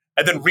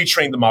 And then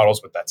retrain the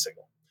models with that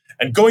signal.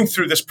 And going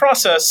through this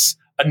process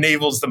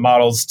enables the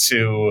models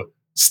to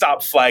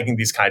stop flagging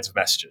these kinds of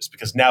messages,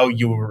 because now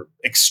you've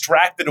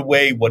extracted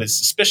away what is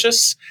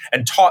suspicious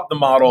and taught the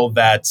model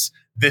that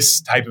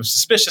this type of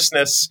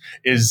suspiciousness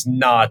is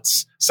not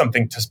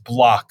something to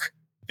block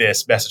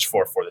this message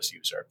for this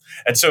user.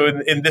 And so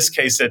in this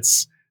case,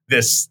 it's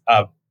this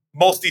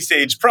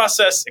multi-stage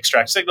process: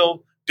 extract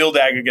signal, build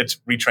aggregate,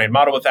 retrain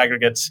model with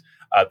aggregates.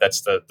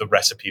 That's the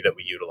recipe that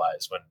we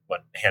utilize when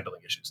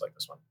handling issues like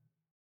this one.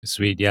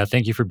 Sweet. Yeah.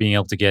 Thank you for being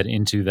able to get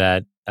into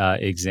that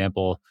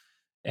example.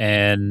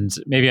 And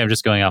maybe I'm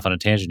just going off on a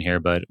tangent here,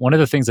 but one of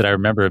the things that I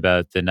remember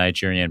about the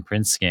Nigerian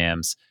prince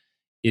scams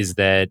is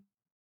that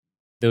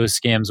those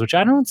scams, which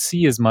I don't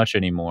see as much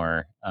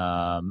anymore,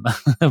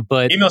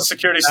 but email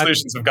security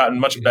solutions have gotten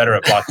much better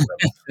at blocking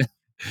them.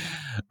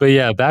 But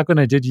yeah, back when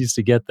I did used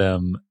to get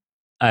them,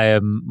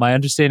 my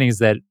understanding is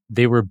that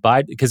they were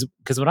because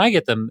when I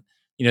get them,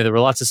 there were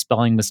lots of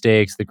spelling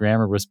mistakes, the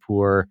grammar was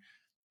poor,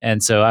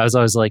 and so I was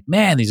always like,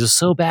 man, these are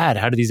so bad.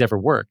 How do these ever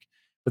work?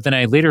 But then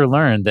I later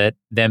learned that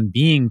them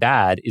being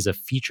bad is a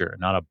feature,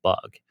 not a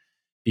bug,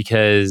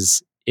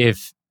 because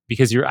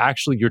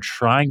you're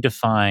trying to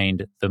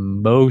find the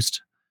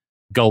most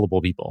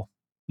gullible people,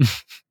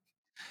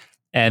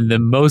 and the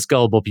most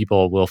gullible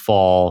people will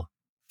fall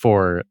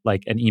for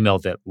like an email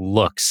that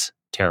looks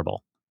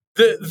terrible.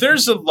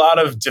 There's a lot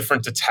of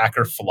different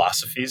attacker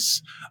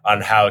philosophies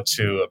on how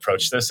to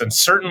approach this. And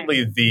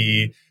certainly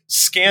the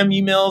scam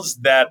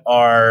emails that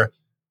are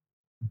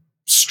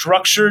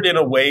structured in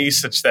a way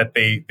such that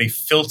they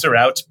filter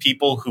out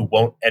people who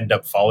won't end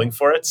up falling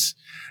for it,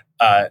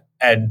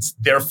 and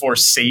therefore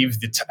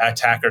save the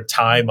attacker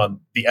time on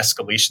the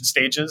escalation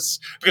stages.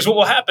 Because what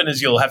will happen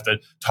is you'll have to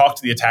talk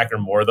to the attacker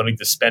more. They'll need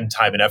to spend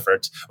time and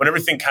effort. When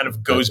everything kind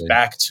of goes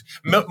back to...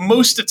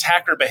 most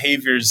attacker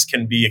behaviors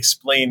can be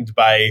explained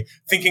by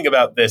thinking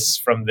about this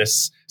from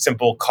this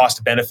simple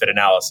cost-benefit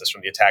analysis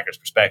from the attacker's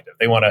perspective.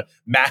 They want to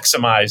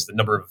maximize the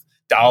number of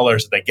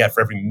dollars that they get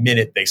for every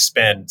minute they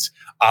spend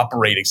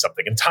operating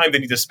something. And time they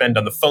need to spend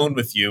on the phone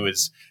with you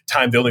is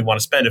time they only want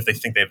to spend if they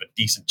think they have a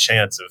decent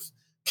chance of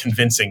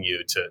convincing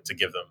you to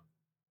give them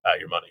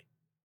your money.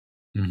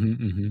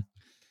 Mm-hmm, mm-hmm.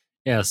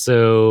 Yeah,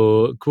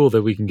 so cool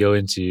that we can go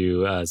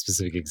into a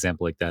specific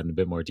example like that in a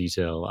bit more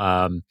detail.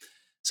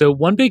 So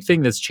one big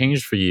thing that's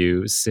changed for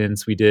you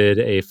since we did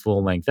a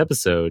full-length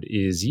episode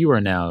is you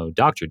are now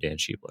Dr. Dan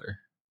Shiebler.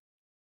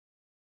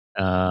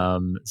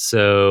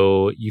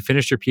 So you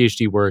finished your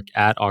PhD work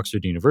at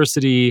Oxford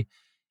University,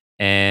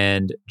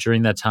 and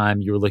during that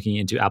time, you were looking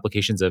into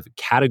applications of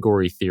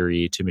category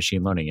theory to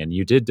machine learning. And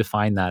you did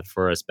define that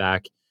for us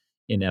back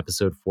in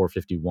episode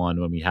 451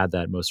 when we had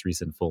that most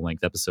recent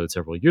full-length episode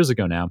several years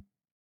ago now.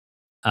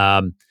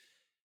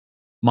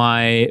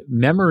 My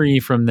memory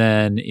from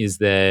then is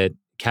that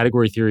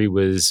category theory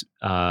was,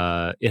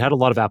 it had a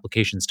lot of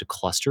applications to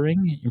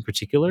clustering in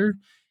particular.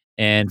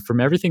 And from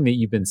everything that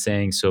you've been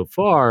saying so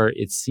far,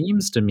 it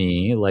seems to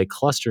me like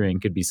clustering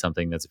could be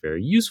something that's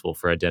very useful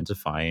for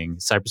identifying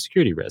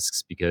cybersecurity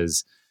risks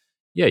because,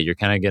 yeah, you're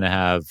kind of going to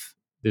have,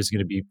 there's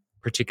going to be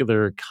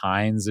particular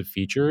kinds of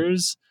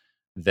features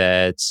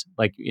that,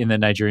 like in the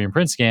Nigerian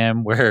print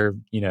scam, where,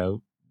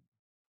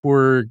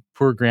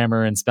 poor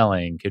grammar and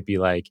spelling could be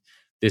like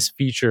this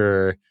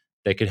feature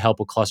that could help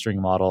a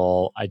clustering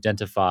model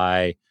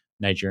identify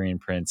Nigerian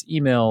Prince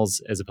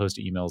emails as opposed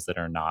to emails that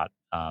are not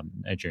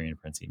Nigerian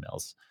Prince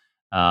emails.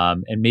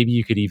 And maybe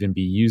you could even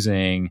be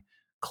using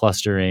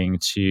clustering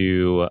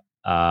to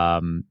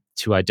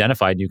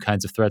identify new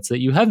kinds of threats that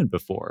you haven't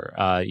before.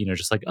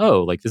 Just like,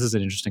 oh, like this is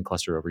an interesting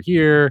cluster over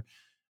here.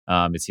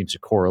 It seems to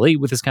correlate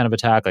with this kind of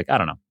attack. Like, I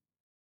don't know.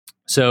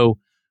 So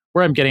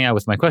where I'm getting at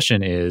with my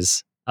question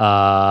is,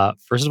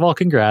 first of all,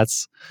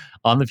 congrats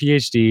on the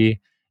PhD.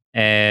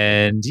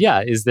 And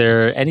yeah, is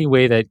there any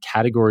way that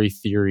category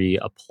theory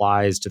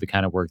applies to the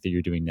kind of work that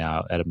you're doing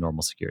now at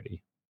Abnormal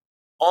Security?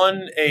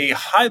 On a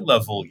high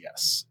level,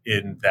 yes,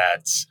 in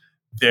that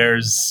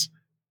there's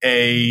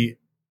a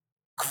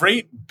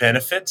great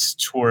benefits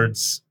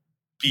towards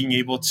being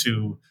able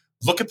to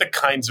look at the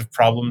kinds of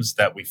problems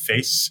that we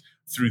face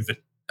through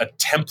a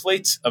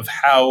template of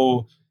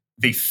how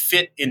they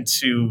fit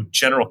into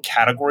general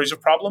categories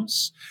of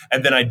problems,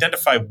 and then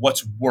identify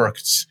what's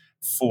worked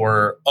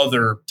for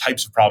other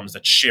types of problems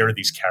that share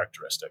these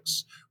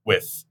characteristics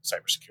with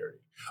cybersecurity.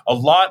 A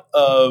lot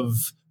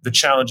of the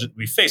challenge that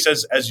we face,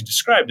 as you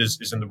described,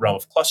 is in the realm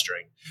of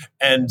clustering.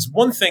 And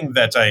one thing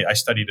that I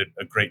studied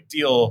a great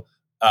deal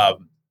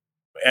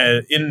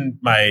in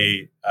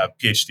my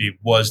PhD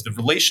was the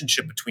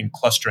relationship between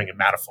clustering and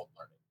manifold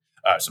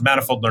learning. So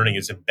manifold learning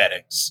is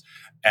embeddings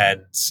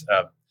and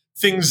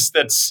things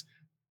that's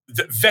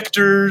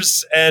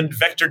vectors and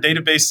vector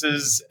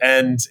databases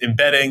and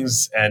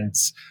embeddings and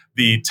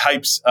the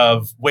types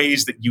of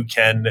ways that you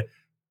can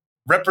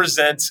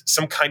represent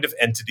some kind of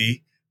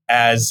entity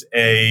as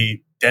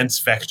a dense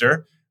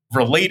vector,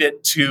 relate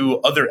it to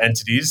other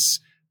entities,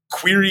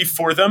 query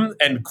for them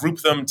and group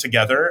them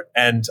together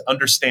and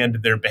understand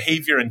their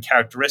behavior and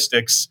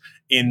characteristics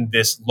in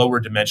this lower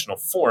dimensional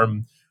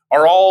form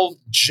are all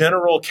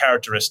general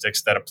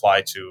characteristics that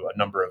apply to a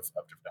number of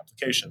different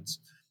applications.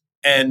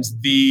 And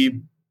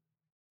the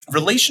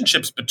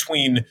relationships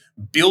between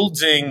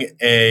building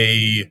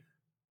a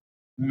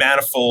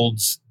manifold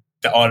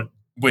on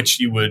which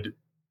you would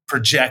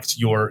project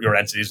your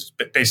entities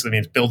basically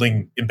means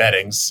building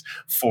embeddings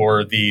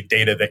for the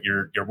data that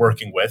you're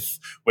working with,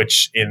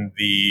 which in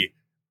the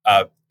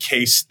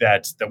case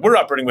that we're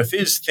operating with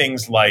is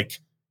things like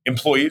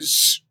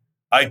employees,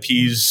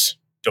 IPs,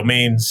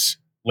 domains,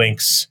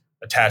 links,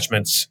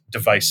 attachments,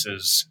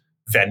 devices,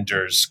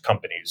 vendors,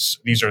 companies.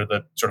 These are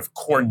the sort of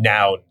core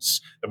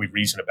nouns that we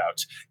reason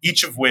about,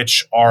 each of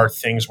which are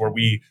things where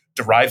we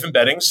derive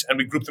embeddings and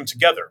we group them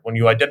together. When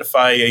you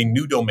identify a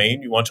new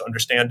domain, you want to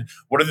understand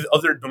what are the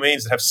other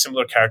domains that have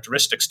similar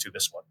characteristics to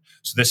this one.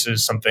 So this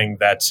is something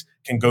that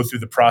can go through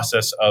the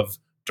process of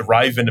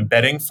derive an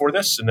embedding for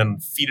this and then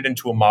feed it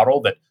into a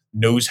model that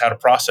knows how to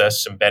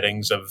process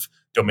embeddings of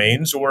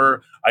domains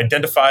or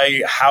identify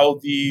how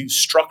the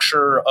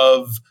structure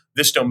of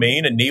this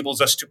domain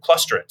enables us to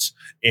cluster it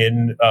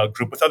in a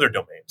group with other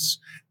domains.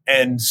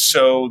 And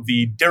so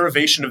the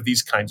derivation of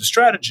these kinds of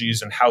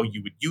strategies and how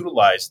you would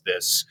utilize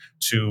this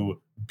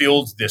to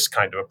build this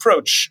kind of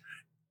approach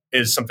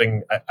is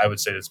something I would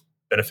say has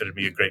benefited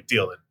me a great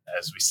deal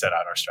as we set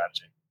out our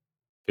strategy.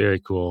 Very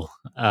cool.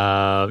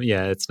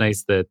 Yeah, it's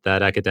nice that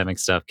academic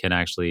stuff can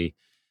actually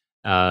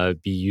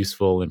be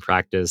useful in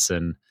practice.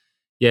 And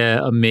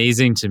yeah,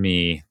 amazing to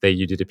me that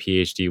you did a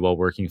PhD while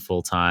working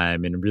full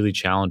time in really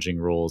challenging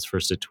roles,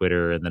 first at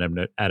Twitter and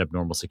then at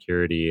Abnormal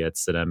Security.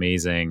 It's an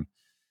amazing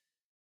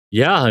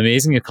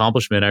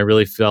accomplishment. I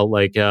really felt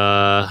like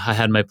I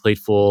had my plate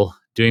full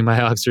doing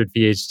my Oxford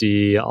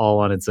PhD all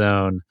on its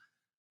own.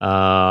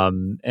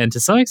 And to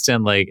some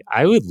extent, like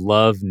I would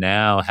love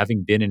now,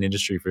 having been in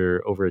industry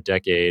for over a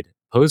decade,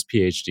 post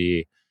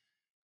PhD,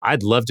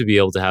 I'd love to be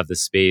able to have the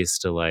space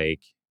to like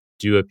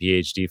do a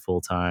PhD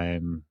full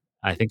time.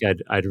 I think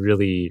I'd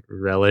really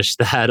relish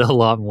that a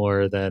lot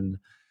more than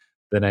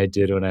I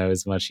did when I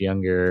was much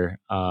younger.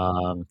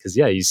 Because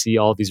yeah, you see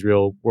all these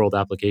real world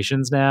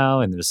applications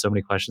now, and there's so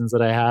many questions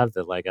that I have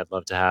that like I'd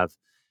love to have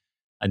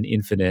an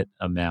infinite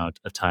amount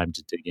of time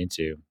to dig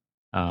into.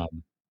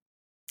 Um,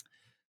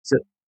 so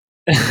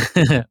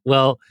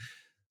well,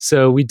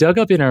 so we dug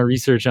up in our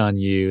research on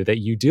you that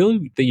you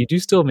do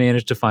still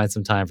manage to find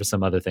some time for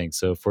some other things.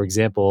 So, for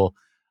example,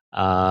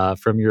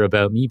 from your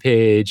About Me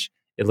page,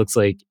 it looks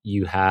like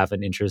you have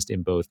an interest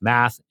in both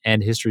math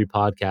and history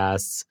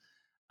podcasts.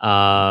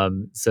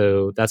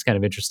 So that's kind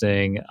of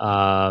interesting.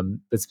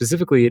 But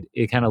specifically,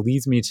 it kind of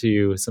leads me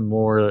to some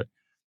more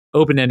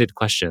open-ended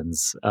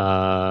questions.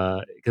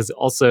 Because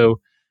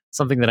also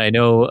something that I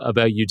know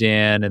about you,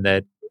 Dan, and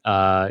that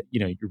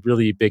you're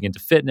really big into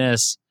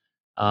fitness.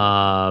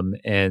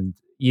 And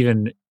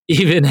even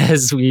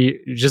as we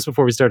just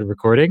before we started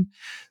recording,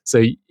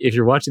 so if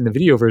you're watching the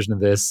video version of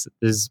this,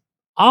 there's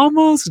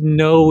almost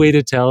no way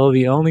to tell.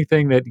 The only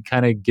thing that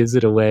kind of gives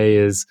it away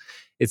is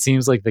it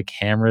seems like the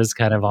camera's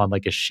kind of on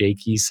like a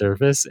shaky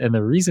surface. And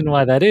the reason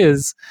why that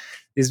is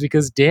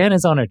because Dan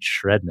is on a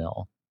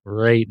treadmill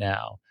right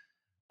now.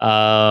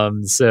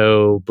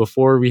 So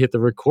before we hit the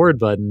record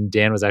button,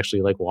 Dan was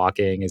actually like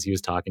walking as he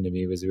was talking to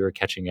me as we were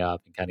catching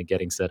up and kind of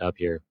getting set up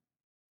here.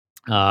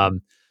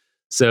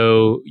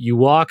 So you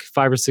walk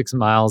 5 or 6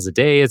 miles a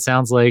day, it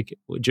sounds like,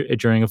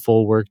 during a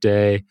full work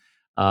day.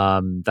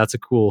 That's a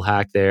cool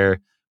hack there.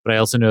 But I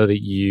also know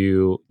that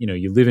you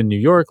live in New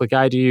York like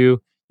I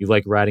do. You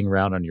like riding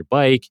around on your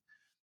bike.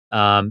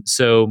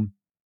 So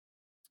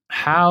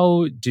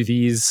how do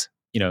these,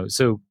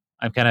 so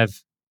I'm kind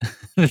of,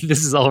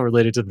 this is all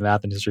related to the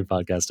math and history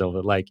podcast still,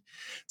 but like,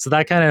 so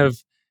that kind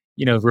of,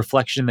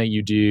 reflection that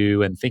you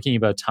do and thinking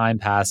about time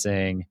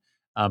passing,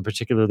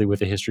 particularly with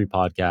the history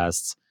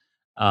podcasts.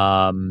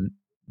 Um,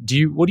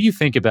 what do you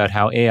think about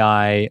how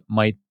AI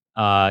might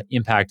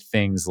impact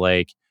things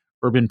like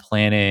urban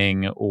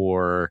planning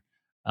or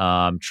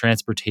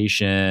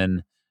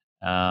transportation,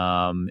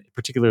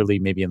 particularly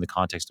maybe in the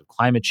context of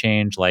climate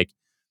change? Like,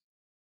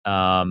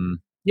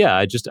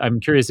 yeah, I'm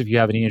curious if you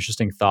have any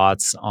interesting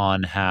thoughts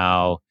on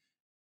how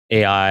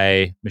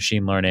AI,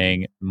 machine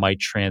learning might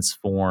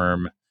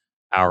transform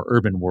our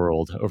urban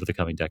world over the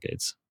coming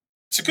decades.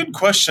 It's a good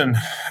question.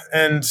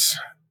 And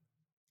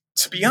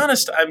to be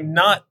honest, I'm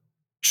not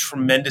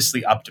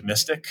tremendously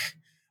optimistic.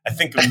 I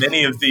think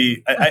many of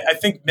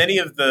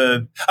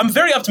the, I'm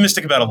very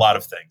optimistic about a lot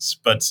of things,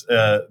 but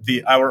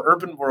our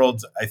urban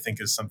world, I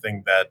think, is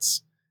something that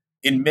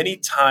in many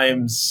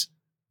times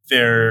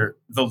the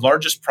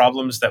largest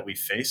problems that we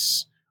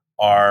face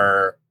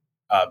are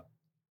uh,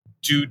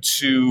 due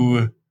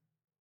to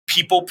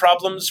people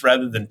problems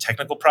rather than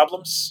technical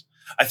problems.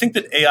 I think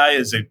that AI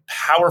is a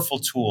powerful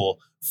tool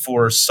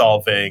for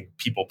solving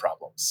people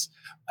problems.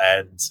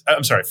 And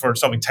I'm sorry, for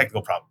solving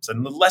technical problems,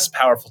 and the less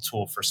powerful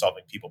tool for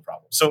solving people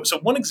problems. So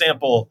one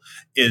example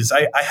is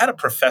I had a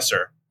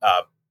professor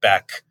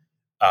back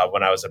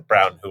when I was at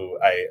Brown who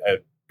I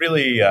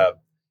really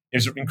he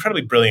was an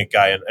incredibly brilliant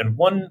guy. And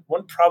one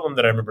problem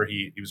that I remember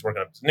he was working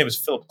on, his name was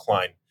Philip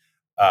Klein,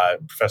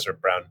 professor at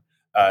Brown.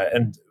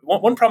 And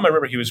one problem I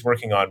remember he was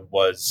working on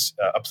was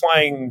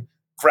applying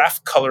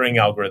graph coloring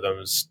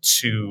algorithms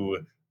to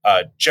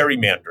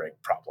gerrymandering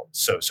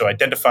problems. So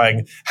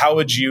identifying how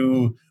would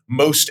you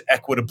most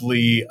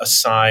equitably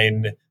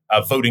assign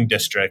voting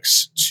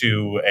districts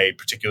to a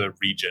particular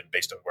region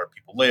based on where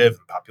people live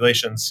and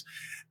populations.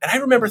 And I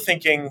remember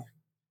thinking,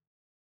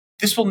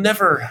 this will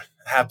never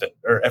happen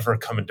or ever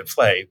come into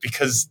play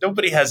because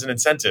nobody has an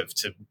incentive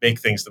to make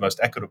things the most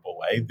equitable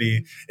way.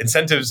 The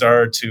incentives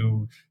are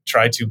to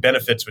try to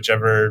benefit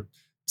whichever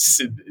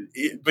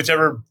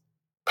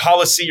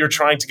policy you're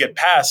trying to get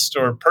passed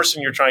or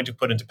person you're trying to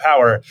put into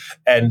power.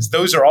 And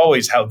those are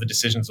always how the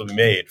decisions will be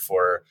made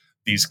for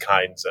these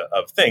kinds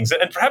of things.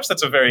 And perhaps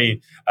that's a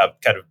very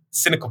kind of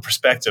cynical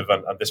perspective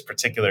on this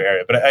particular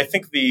area. But I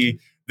think the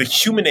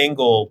human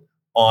angle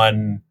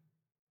on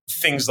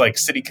things like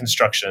city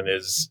construction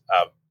is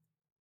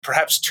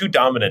perhaps too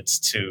dominant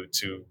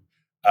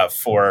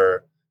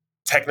for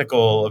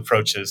technical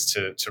approaches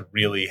to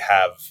really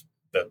have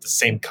the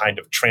same kind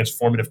of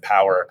transformative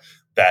power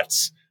that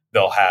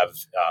they'll have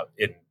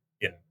in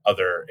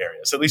other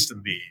areas, at least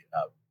in the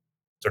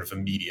sort of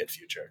immediate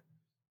future.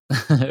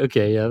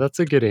 Okay, yeah, that's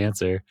a good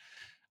answer.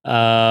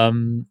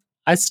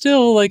 I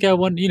still like I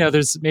want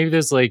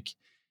there's like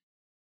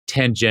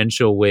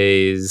tangential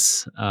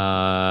ways.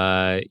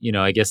 I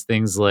guess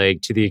things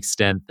like to the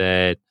extent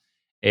that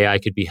AI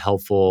could be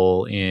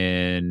helpful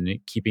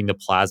in keeping the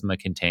plasma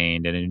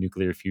contained in a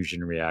nuclear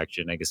fusion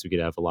reaction. I guess we could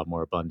have a lot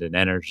more abundant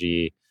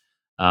energy.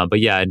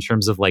 But yeah, in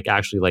terms of like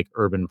actually like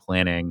urban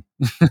planning,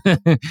 yeah,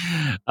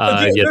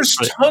 There's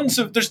tons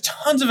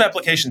of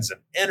applications in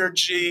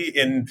energy,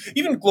 in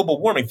even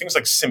global warming. Things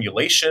like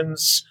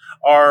simulations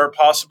are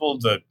possible.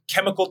 The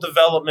chemical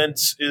development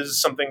is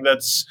something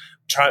that's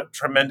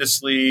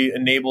tremendously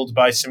enabled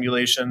by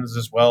simulations,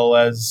 as well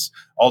as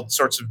all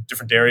sorts of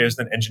different areas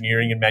than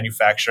engineering and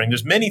manufacturing.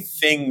 There's many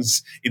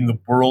things in the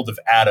world of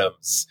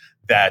atoms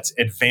that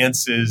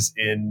advances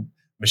in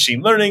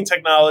machine learning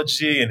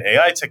technology and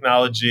AI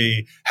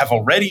technology have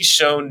already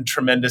shown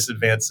tremendous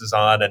advances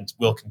on and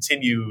will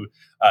continue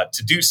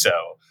to do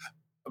so.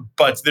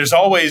 But there's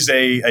always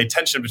a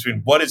tension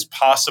between what is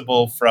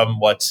possible from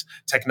what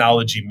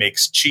technology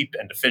makes cheap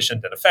and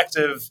efficient and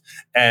effective,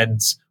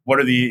 and what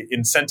are the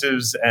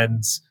incentives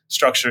and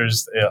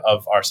structures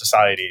of our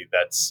society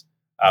that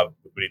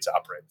we need to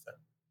operate within.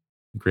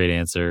 Great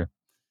answer.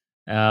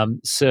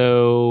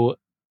 So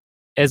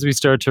as we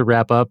start to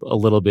wrap up a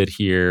little bit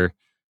here,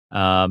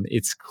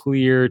 it's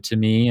clear to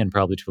me and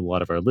probably to a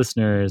lot of our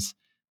listeners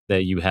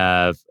that you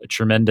have a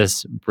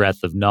tremendous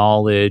breadth of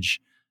knowledge.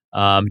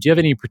 Do you have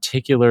any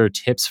particular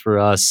tips for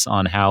us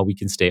on how we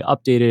can stay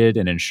updated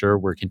and ensure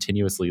we're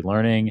continuously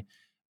learning?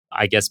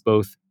 I guess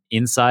both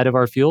inside of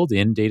our field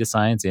in data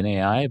science, in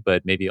AI,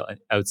 but maybe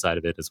outside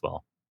of it as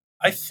well.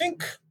 I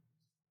think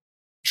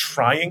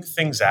trying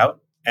things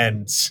out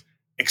and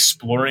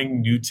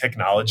exploring new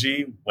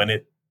technology when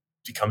it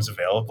becomes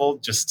available,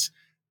 just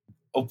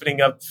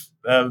opening up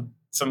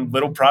some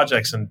little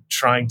projects and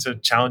trying to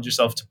challenge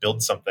yourself to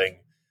build something.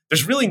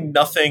 There's really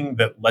nothing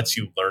that lets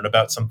you learn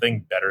about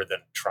something better than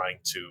trying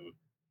to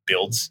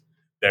build.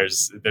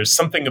 There's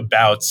something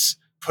about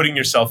putting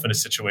yourself in a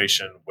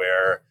situation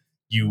where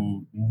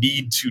you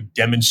need to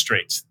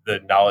demonstrate the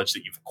knowledge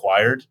that you've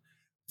acquired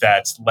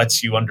that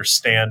lets you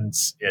understand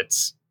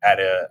it at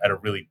a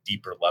really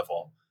deeper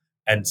level.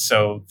 And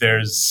so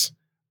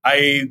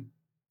I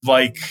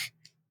like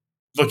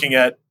looking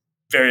at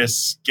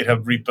various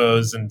GitHub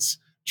repos and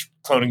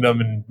cloning them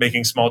and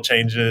making small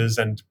changes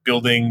and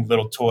building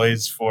little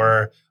toys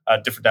for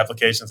different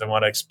applications I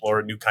want to explore,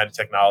 a new kind of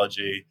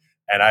technology.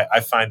 And I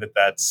find that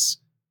that's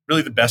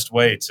really the best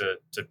way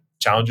to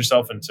challenge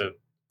yourself and to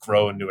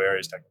grow in new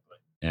areas technically.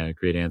 Yeah,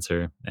 great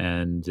answer.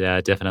 And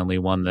definitely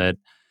one that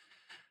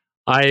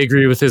I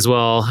agree with as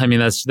well. I mean,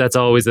 that's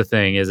always the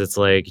thing, is it's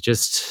like,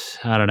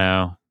 just, I don't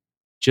know,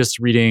 just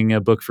reading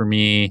a book for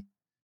me.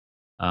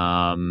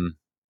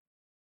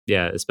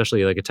 Yeah,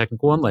 especially like a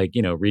technical one, like,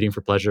 reading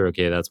for pleasure.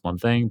 Okay, that's one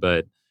thing.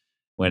 But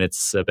when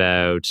it's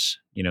about,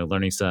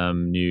 learning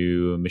some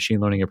new machine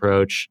learning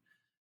approach,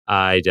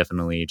 I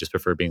definitely just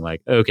prefer being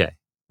like, okay,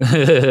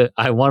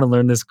 I want to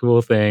learn this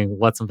cool thing.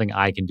 What's something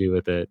I can do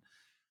with it?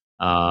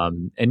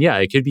 And yeah,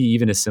 it could be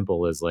even as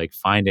simple as like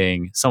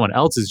finding someone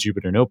else's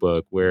Jupyter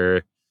notebook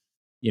where,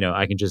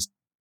 I can just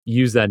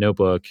use that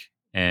notebook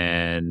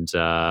and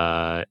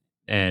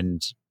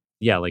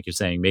yeah, like you're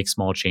saying, make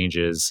small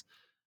changes,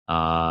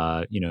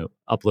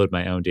 upload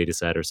my own data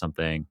set or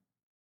something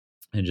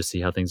and just see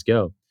how things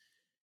go.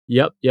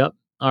 Yep.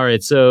 All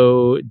right.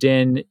 So,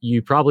 Dan,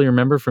 you probably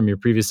remember from your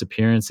previous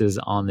appearances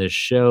on this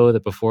show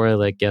that before I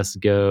let guests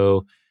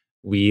go,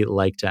 we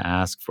like to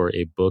ask for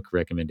a book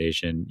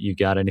recommendation. You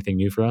got anything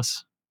new for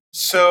us?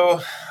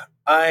 So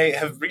I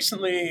have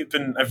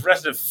I've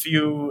read a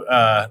few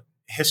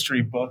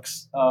history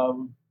books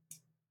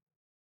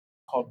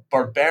called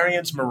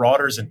Barbarians,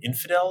 Marauders, and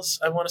Infidels,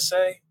 I want to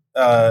say,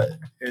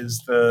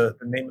 is the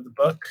name of the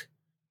book.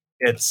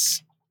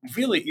 It's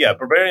really,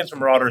 Barbarians,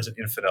 Marauders, and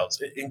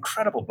Infidels.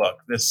 Incredible book.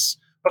 This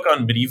book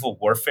on medieval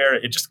warfare.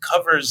 It just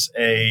covers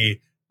a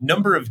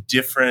number of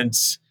different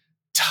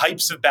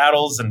types of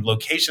battles and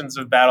locations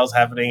of battles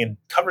happening, and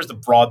covers the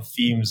broad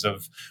themes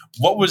of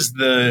what was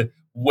the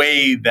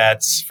way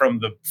that from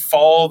the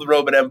fall of the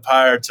Roman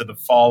Empire to the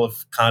fall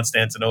of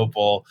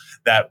Constantinople,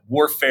 that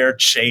warfare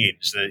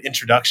changed. The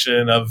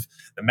introduction of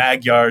the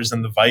Magyars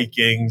and the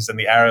Vikings and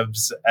the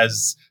Arabs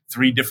as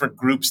three different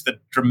groups that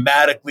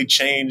dramatically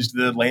changed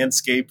the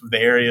landscape of the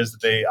areas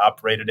that they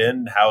operated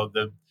in, how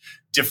the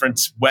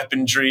different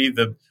weaponry,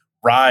 the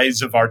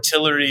rise of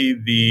artillery,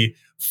 the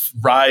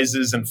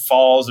rises and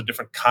falls of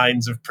different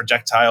kinds of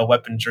projectile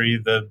weaponry,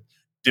 the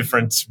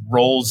different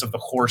roles of the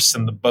horse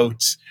and the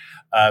boat.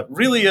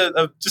 Really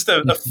just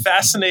a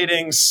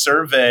fascinating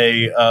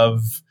survey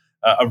of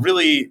a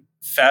really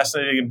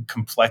fascinating and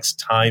complex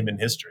time in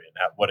history, and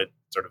what it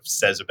sort of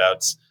says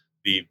about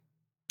the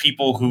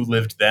people who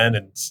lived then,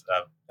 and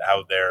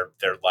how their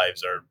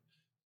lives are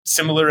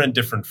similar and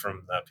different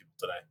from people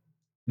today.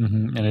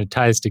 Mm-hmm. And it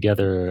ties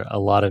together a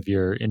lot of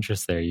your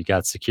interests there. You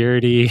got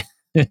security,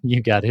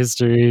 you got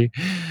history.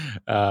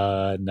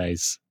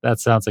 Nice. That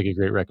sounds like a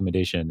great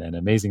recommendation, and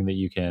amazing that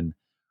you can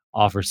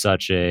offer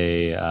such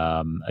a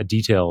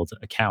detailed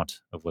account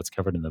of what's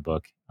covered in the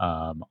book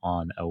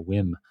on a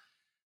whim.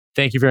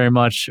 Thank you very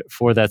much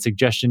for that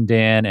suggestion,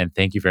 Dan, and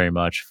thank you very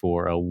much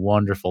for a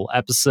wonderful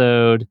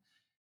episode.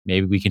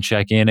 Maybe we can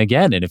check in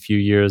again in a few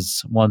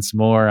years once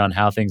more on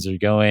how things are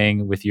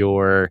going with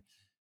your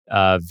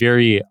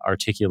very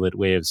articulate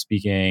way of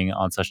speaking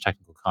on such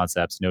technical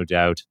concepts. No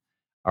doubt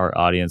our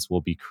audience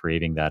will be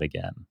craving that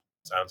again.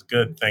 Sounds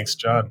good. Thanks,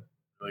 John.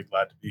 Really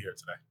glad to be here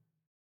today.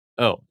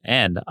 Oh,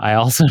 and I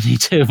also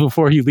need to,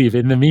 before you leave,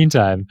 in the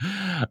meantime,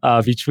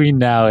 between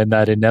now and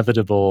that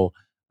inevitable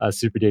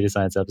Super Data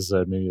Science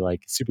episode, maybe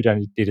like Super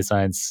Data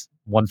Science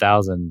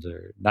 1000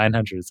 or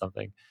 900 or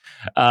something,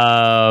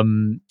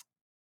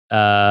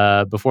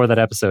 before that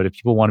episode, if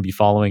people want to be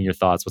following your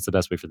thoughts, what's the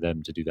best way for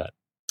them to do that?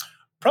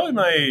 Probably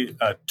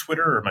my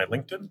Twitter or my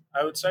LinkedIn,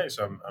 I would say.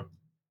 So I'm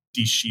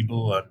D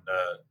Shiebler on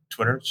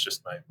Twitter. It's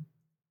just my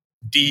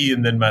D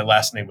and then my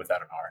last name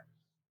without an R.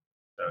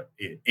 So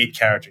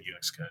 8-character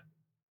Unix code.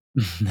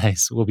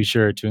 Nice. We'll be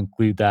sure to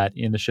include that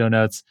in the show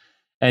notes.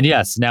 And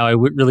yes, now I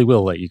really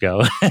will let you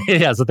go.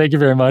 Yeah, so thank you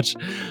very much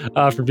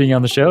for being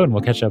on the show, and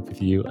we'll catch up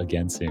with you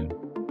again soon.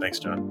 Thanks,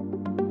 John.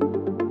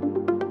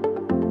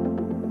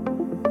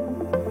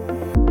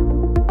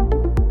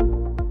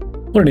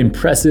 What an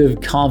impressive,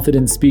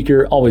 confident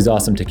speaker. Always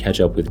awesome to catch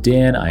up with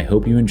Dan. I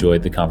hope you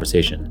enjoyed the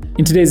conversation.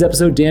 In today's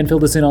episode, Dan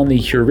filled us in on the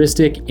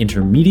heuristic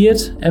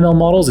intermediate ML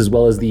models, as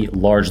well as the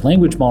large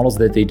language models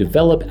that they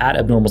develop at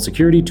Abnormal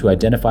Security to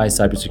identify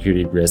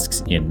cybersecurity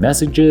risks in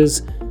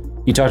messages.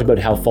 He talked about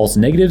how false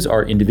negatives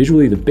are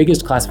individually the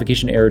biggest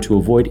classification error to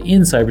avoid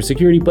in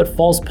cybersecurity, but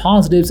false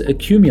positives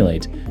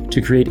accumulate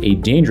to create a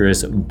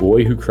dangerous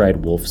boy who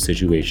cried wolf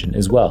situation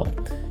as well.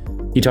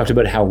 He talked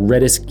about how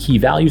Redis key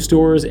value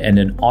stores and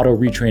an auto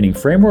retraining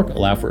framework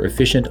allow for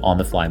efficient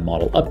on-the-fly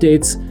model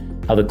updates,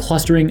 how the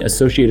clustering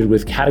associated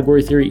with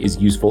category theory is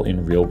useful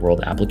in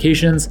real-world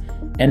applications,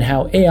 and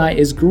how AI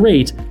is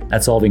great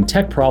at solving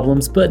tech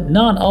problems, but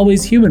not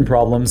always human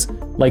problems,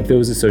 like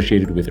those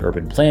associated with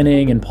urban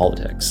planning and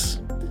politics.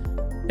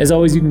 As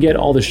always, you can get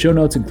all the show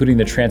notes, including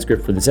the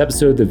transcript for this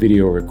episode, the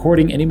video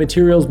recording, any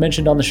materials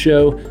mentioned on the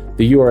show,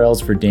 the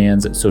URLs for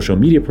Dan's social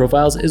media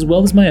profiles, as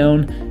well as my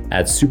own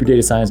at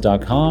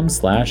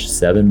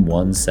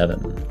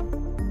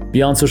superdatascience.com/717.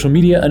 Beyond social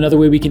media, another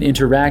way we can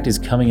interact is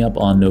coming up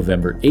on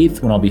November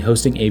 8th when I'll be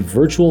hosting a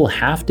virtual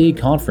half-day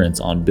conference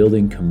on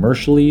building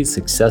commercially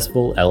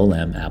successful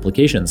LLM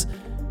applications.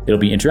 It'll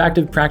be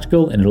interactive,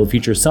 practical, and it'll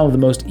feature some of the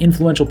most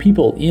influential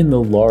people in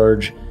the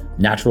large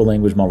natural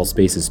language model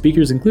space as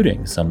speakers,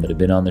 including some that have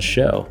been on the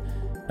show.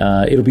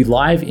 It'll be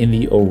live in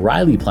the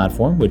O'Reilly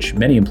platform, which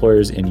many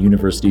employers and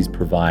universities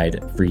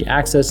provide free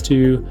access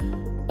to.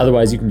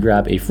 Otherwise, you can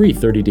grab a free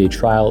 30-day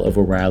trial of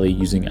O'Reilly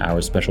using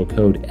our special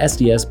code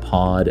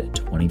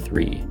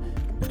SDSPOD23.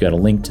 We've got a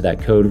link to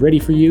that code ready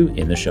for you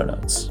in the show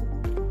notes.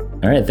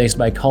 All right, thanks to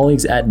my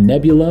colleagues at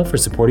Nebula for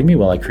supporting me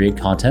while I create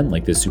content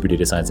like this Super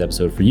Data Science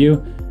episode for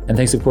you. And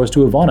thanks, of course, to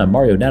Ivana,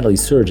 Mario, Natalie,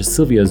 Serge,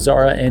 Sylvia,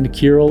 Zara, and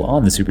Kirill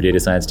on the Super Data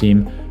Science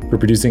team for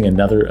producing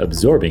another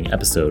absorbing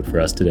episode for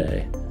us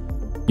today.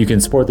 You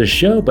can support this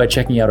show by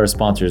checking out our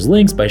sponsors'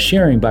 links, by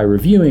sharing, by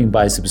reviewing,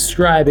 by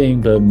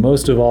subscribing, but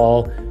most of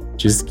all,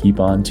 just keep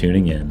on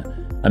tuning in.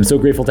 I'm so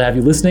grateful to have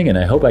you listening, and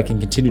I hope I can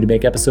continue to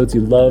make episodes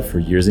you love for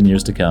years and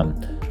years to come.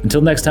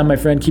 Until next time, my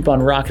friend, keep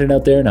on rocking it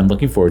out there, and I'm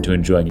looking forward to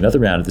enjoying another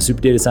round of the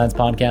Super Data Science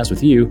podcast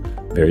with you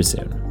very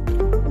soon.